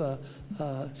kinds of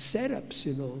setups,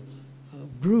 you know,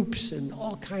 groups and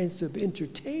all kinds of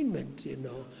entertainment, you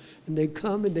know. And they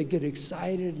come and they get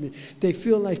excited and they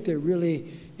feel like they're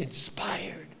really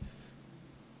inspired.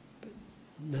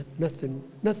 But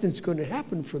nothing's going to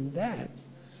happen from that.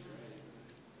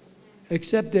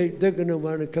 Except they're going to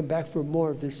want to come back for more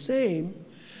of the same,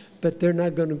 but they're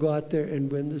not going to go out there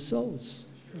and win the souls,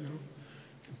 you know.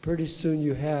 And pretty soon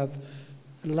you have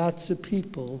lots of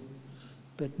people,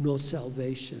 but no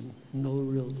salvation, no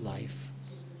real life.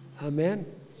 Amen?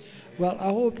 Well, I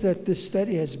hope that this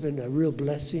study has been a real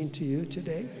blessing to you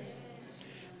today,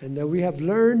 and that we have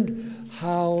learned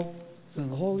how the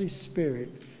Holy Spirit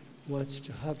wants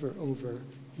to hover over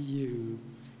you.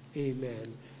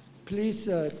 Amen. Please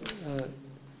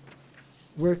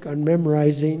work on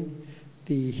memorizing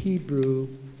the Hebrew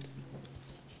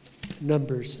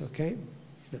numbers, okay?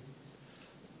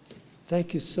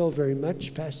 Thank you so very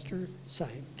much, Pastor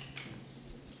Simon.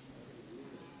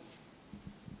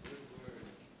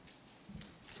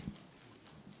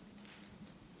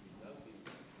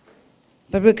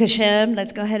 Baruch Hashem,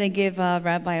 let's go ahead and give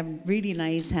Rabbi a really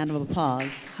nice hand of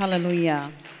applause.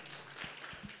 Hallelujah.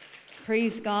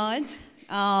 Praise God.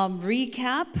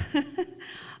 Recap.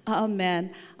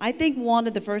 Amen. I think one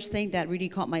of the first things that really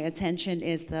caught my attention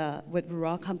is with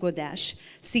Ruach HaKodesh,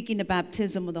 seeking the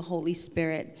baptism of the Holy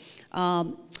Spirit.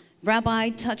 Rabbi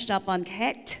touched up on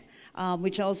Het,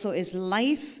 which also is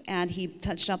life, and he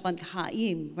touched up on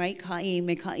Chaim, right? Chaim,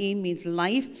 and Chaim means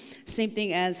life. Same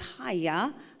thing as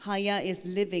Haya. Haya is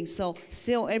living. So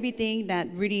still everything that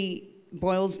really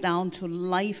boils down to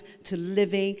life, to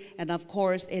living, and of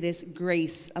course it is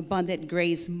grace, abundant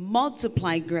grace,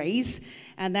 multiplied grace,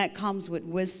 and that comes with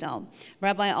wisdom.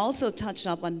 Rabbi also touched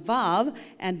up on Vav,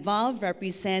 and Vav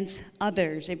represents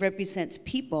others. It represents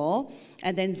people.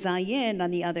 And then Zayin, on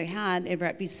the other hand, it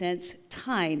represents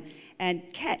time. And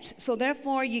Ket. So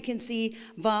therefore you can see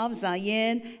Vav,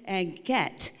 Zayin, and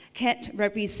Ket. Ket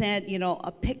represent, you know,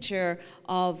 a picture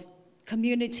of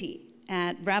community.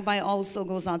 And Rabbi also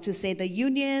goes on to say the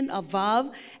union of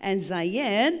Vav and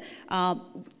Zayin,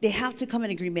 they have to come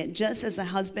in agreement, just as a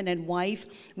husband and wife,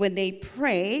 when they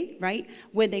pray, right?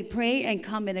 When they pray and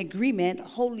come in agreement,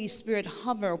 Holy Spirit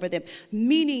hover over them,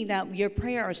 meaning that your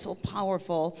prayer is so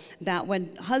powerful that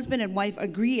when husband and wife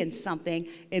agree in something,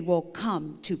 it will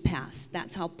come to pass.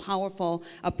 That's how powerful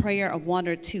a prayer of one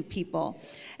or two people.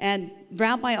 And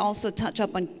Rabbi also touched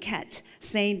up on Ket,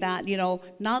 saying that, you know,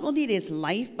 not only it is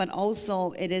life, but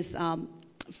also it is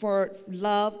for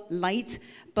love, light,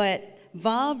 but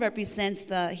Vav represents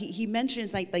he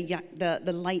mentions like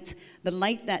the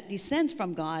light that descends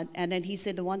from God, and then he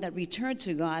said the one that returned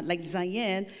to God, like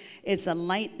Zayin, it's a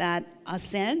light that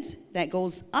ascends, that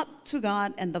goes up to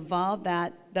God, and the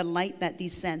Vav, the light that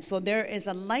descends. So there is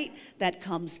a light that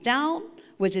comes down,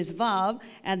 which is Vav,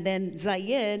 and then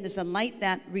Zayin is a light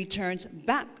that returns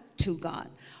back to God.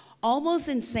 Almost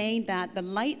in saying that the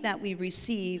light that we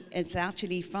receive, it's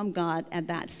actually from God, and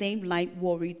that same light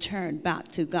will return back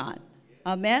to God.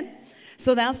 Amen?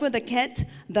 So that's where the Ket,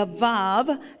 the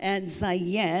Vav, and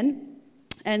Zayin.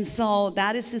 And so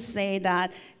that is to say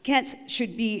that Ket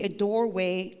should be a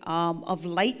doorway of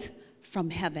light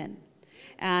from heaven.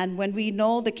 And when we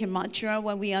know the Gematria,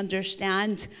 when we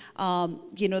understand,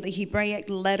 you know, the Hebraic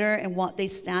letter and what they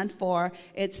stand for,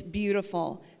 it's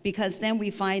beautiful. Because then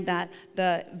we find that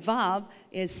the Vav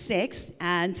is 6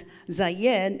 and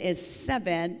Zayin is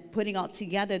 7, putting all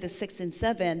together the 6 and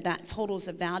 7, that totals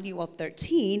a value of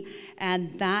 13,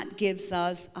 and that gives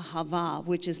us a Hava,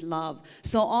 which is love.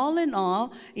 So all in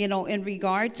all, you know, in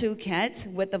regard to Ket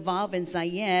with the Vav and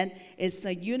Zayin, it's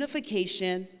a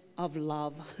unification of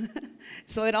love.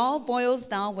 So it all boils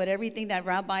down with everything that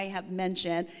Rabbi have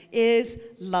mentioned is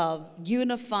love,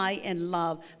 unify in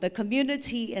love, the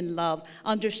community in love,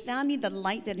 understanding the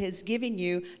light that has given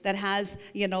you, that has,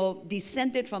 you know,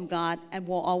 descended from God and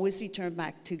will always return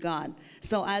back to God.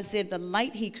 So as if the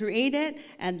light he created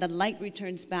and the light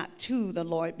returns back to the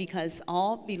Lord, because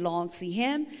all belongs to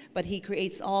him, but he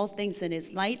creates all things in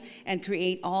his light and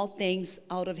create all things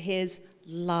out of his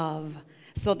love.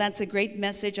 So that's a great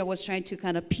message I was trying to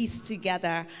kind of piece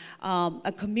together.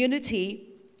 A community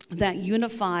that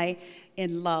unify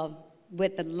in love,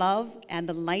 with the love and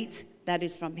the light that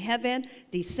is from heaven,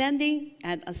 descending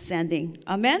and ascending.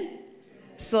 Amen?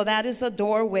 So that is a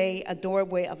doorway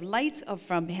of light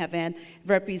from heaven,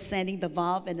 representing the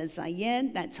Vav and the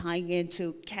Zayin, that tying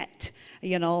into Ket,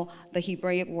 the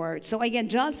Hebraic word. So again,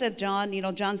 John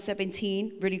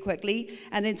 17, really quickly,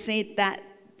 and it said that,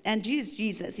 and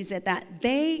Jesus, he said that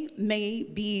they may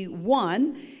be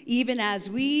one, even as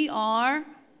we are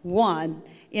one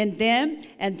in them,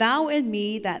 and thou in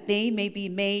me, that they may be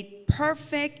made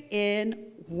perfect in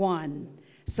one.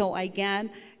 So again,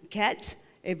 Ket,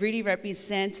 it really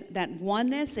represents that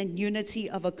oneness and unity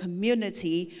of a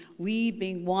community, we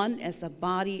being one as a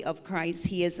body of Christ.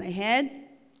 He is a head,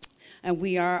 and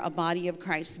we are a body of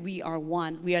Christ. We are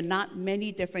one. We are not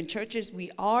many different churches. We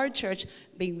are a church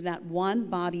being that one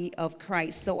body of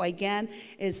Christ. So again,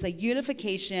 it's the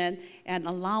unification and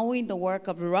allowing the work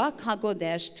of Ruach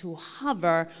HaKodesh to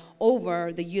hover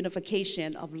over the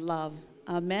unification of love.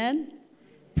 Amen?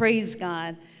 Praise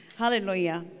God.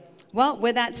 Hallelujah. Well,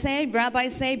 with that said,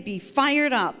 rabbis say, be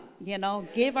fired up.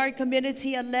 Give our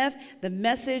community a lift, the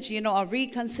message, of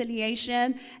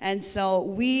reconciliation. And so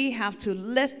we have to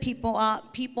lift people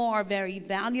up. People are very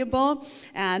valuable.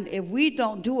 And if we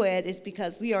don't do it, it's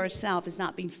because we ourselves is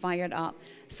not being fired up.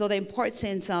 So the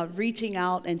importance of reaching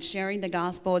out and sharing the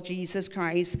gospel of Jesus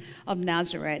Christ of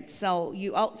Nazareth. So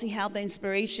you ought to have the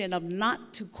inspiration of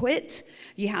not to quit.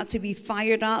 You have to be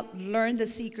fired up, learn the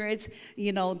secrets,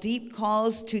 deep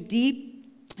calls to deep.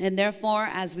 And therefore,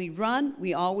 as we run,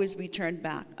 we always return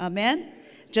back. Amen?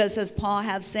 Just as Paul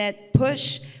have said,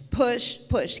 push, push,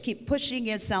 push. Keep pushing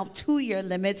yourself to your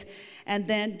limits, and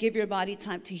then give your body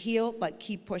time to heal, but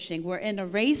keep pushing. We're in a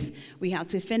race. We have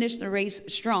to finish the race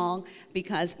strong,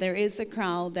 because there is a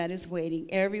crowd that is waiting.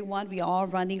 Everyone, we are all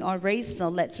running our race, so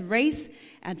let's race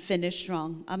and finish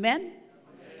strong. Amen?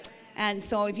 And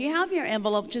so if you have your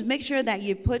envelope, just make sure that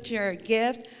you put your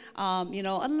gift, a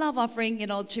love offering,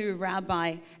 to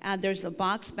Rabbi. And there's a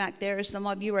box back there. Some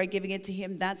of you are giving it to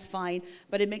him. That's fine.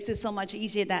 But it makes it so much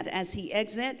easier that as he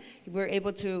exits, we're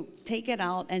able to take it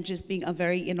out and just being a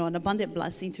very, an abundant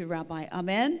blessing to Rabbi.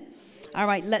 Amen. All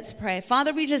right, let's pray.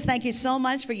 Father, we just thank you so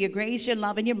much for your grace, your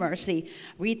love, and your mercy.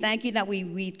 We thank you that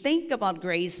we think about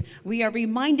grace. We are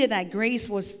reminded that grace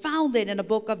was founded in the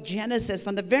book of Genesis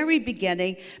from the very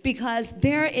beginning, because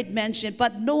there it mentioned,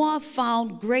 but Noah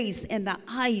found grace in the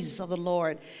eyes of the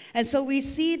Lord. And so we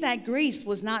see that grace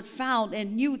was not found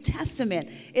in New Testament.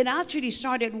 It actually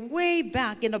started way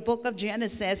back in the book of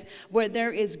Genesis, where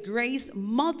there is grace,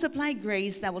 multiplied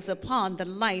grace that was upon the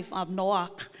life of Noah.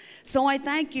 So I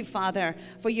thank you, Father,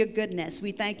 for your goodness.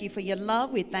 We thank you for your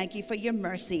love. We thank you for your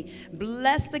mercy.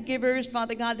 Bless the givers,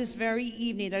 Father God, this very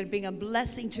evening that are being a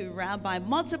blessing to Rabbi.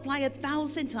 Multiply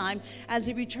 1,000 times as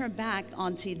they return back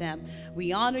unto them.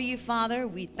 We honor you, Father.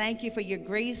 We thank you for your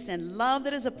grace and love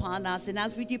that is upon us. And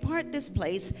as we depart this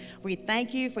place, we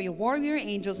thank you for your warrior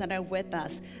angels that are with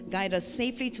us. Guide us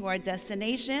safely to our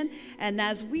destination. And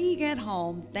as we get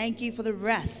home, thank you for the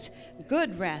rest,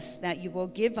 good rest that you will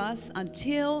give us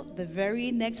until the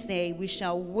very next day. We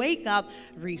shall wake up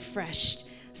refreshed.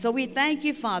 So we thank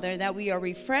you, Father, that we are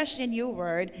refreshed in your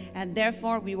word, and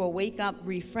therefore we will wake up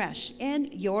refreshed in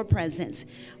your presence.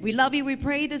 We love you. We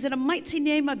pray this in the mighty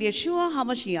name of Yeshua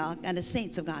HaMashiach, and the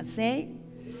saints of God say,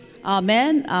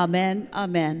 Amen, amen,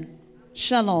 amen.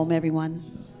 Shalom,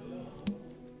 everyone.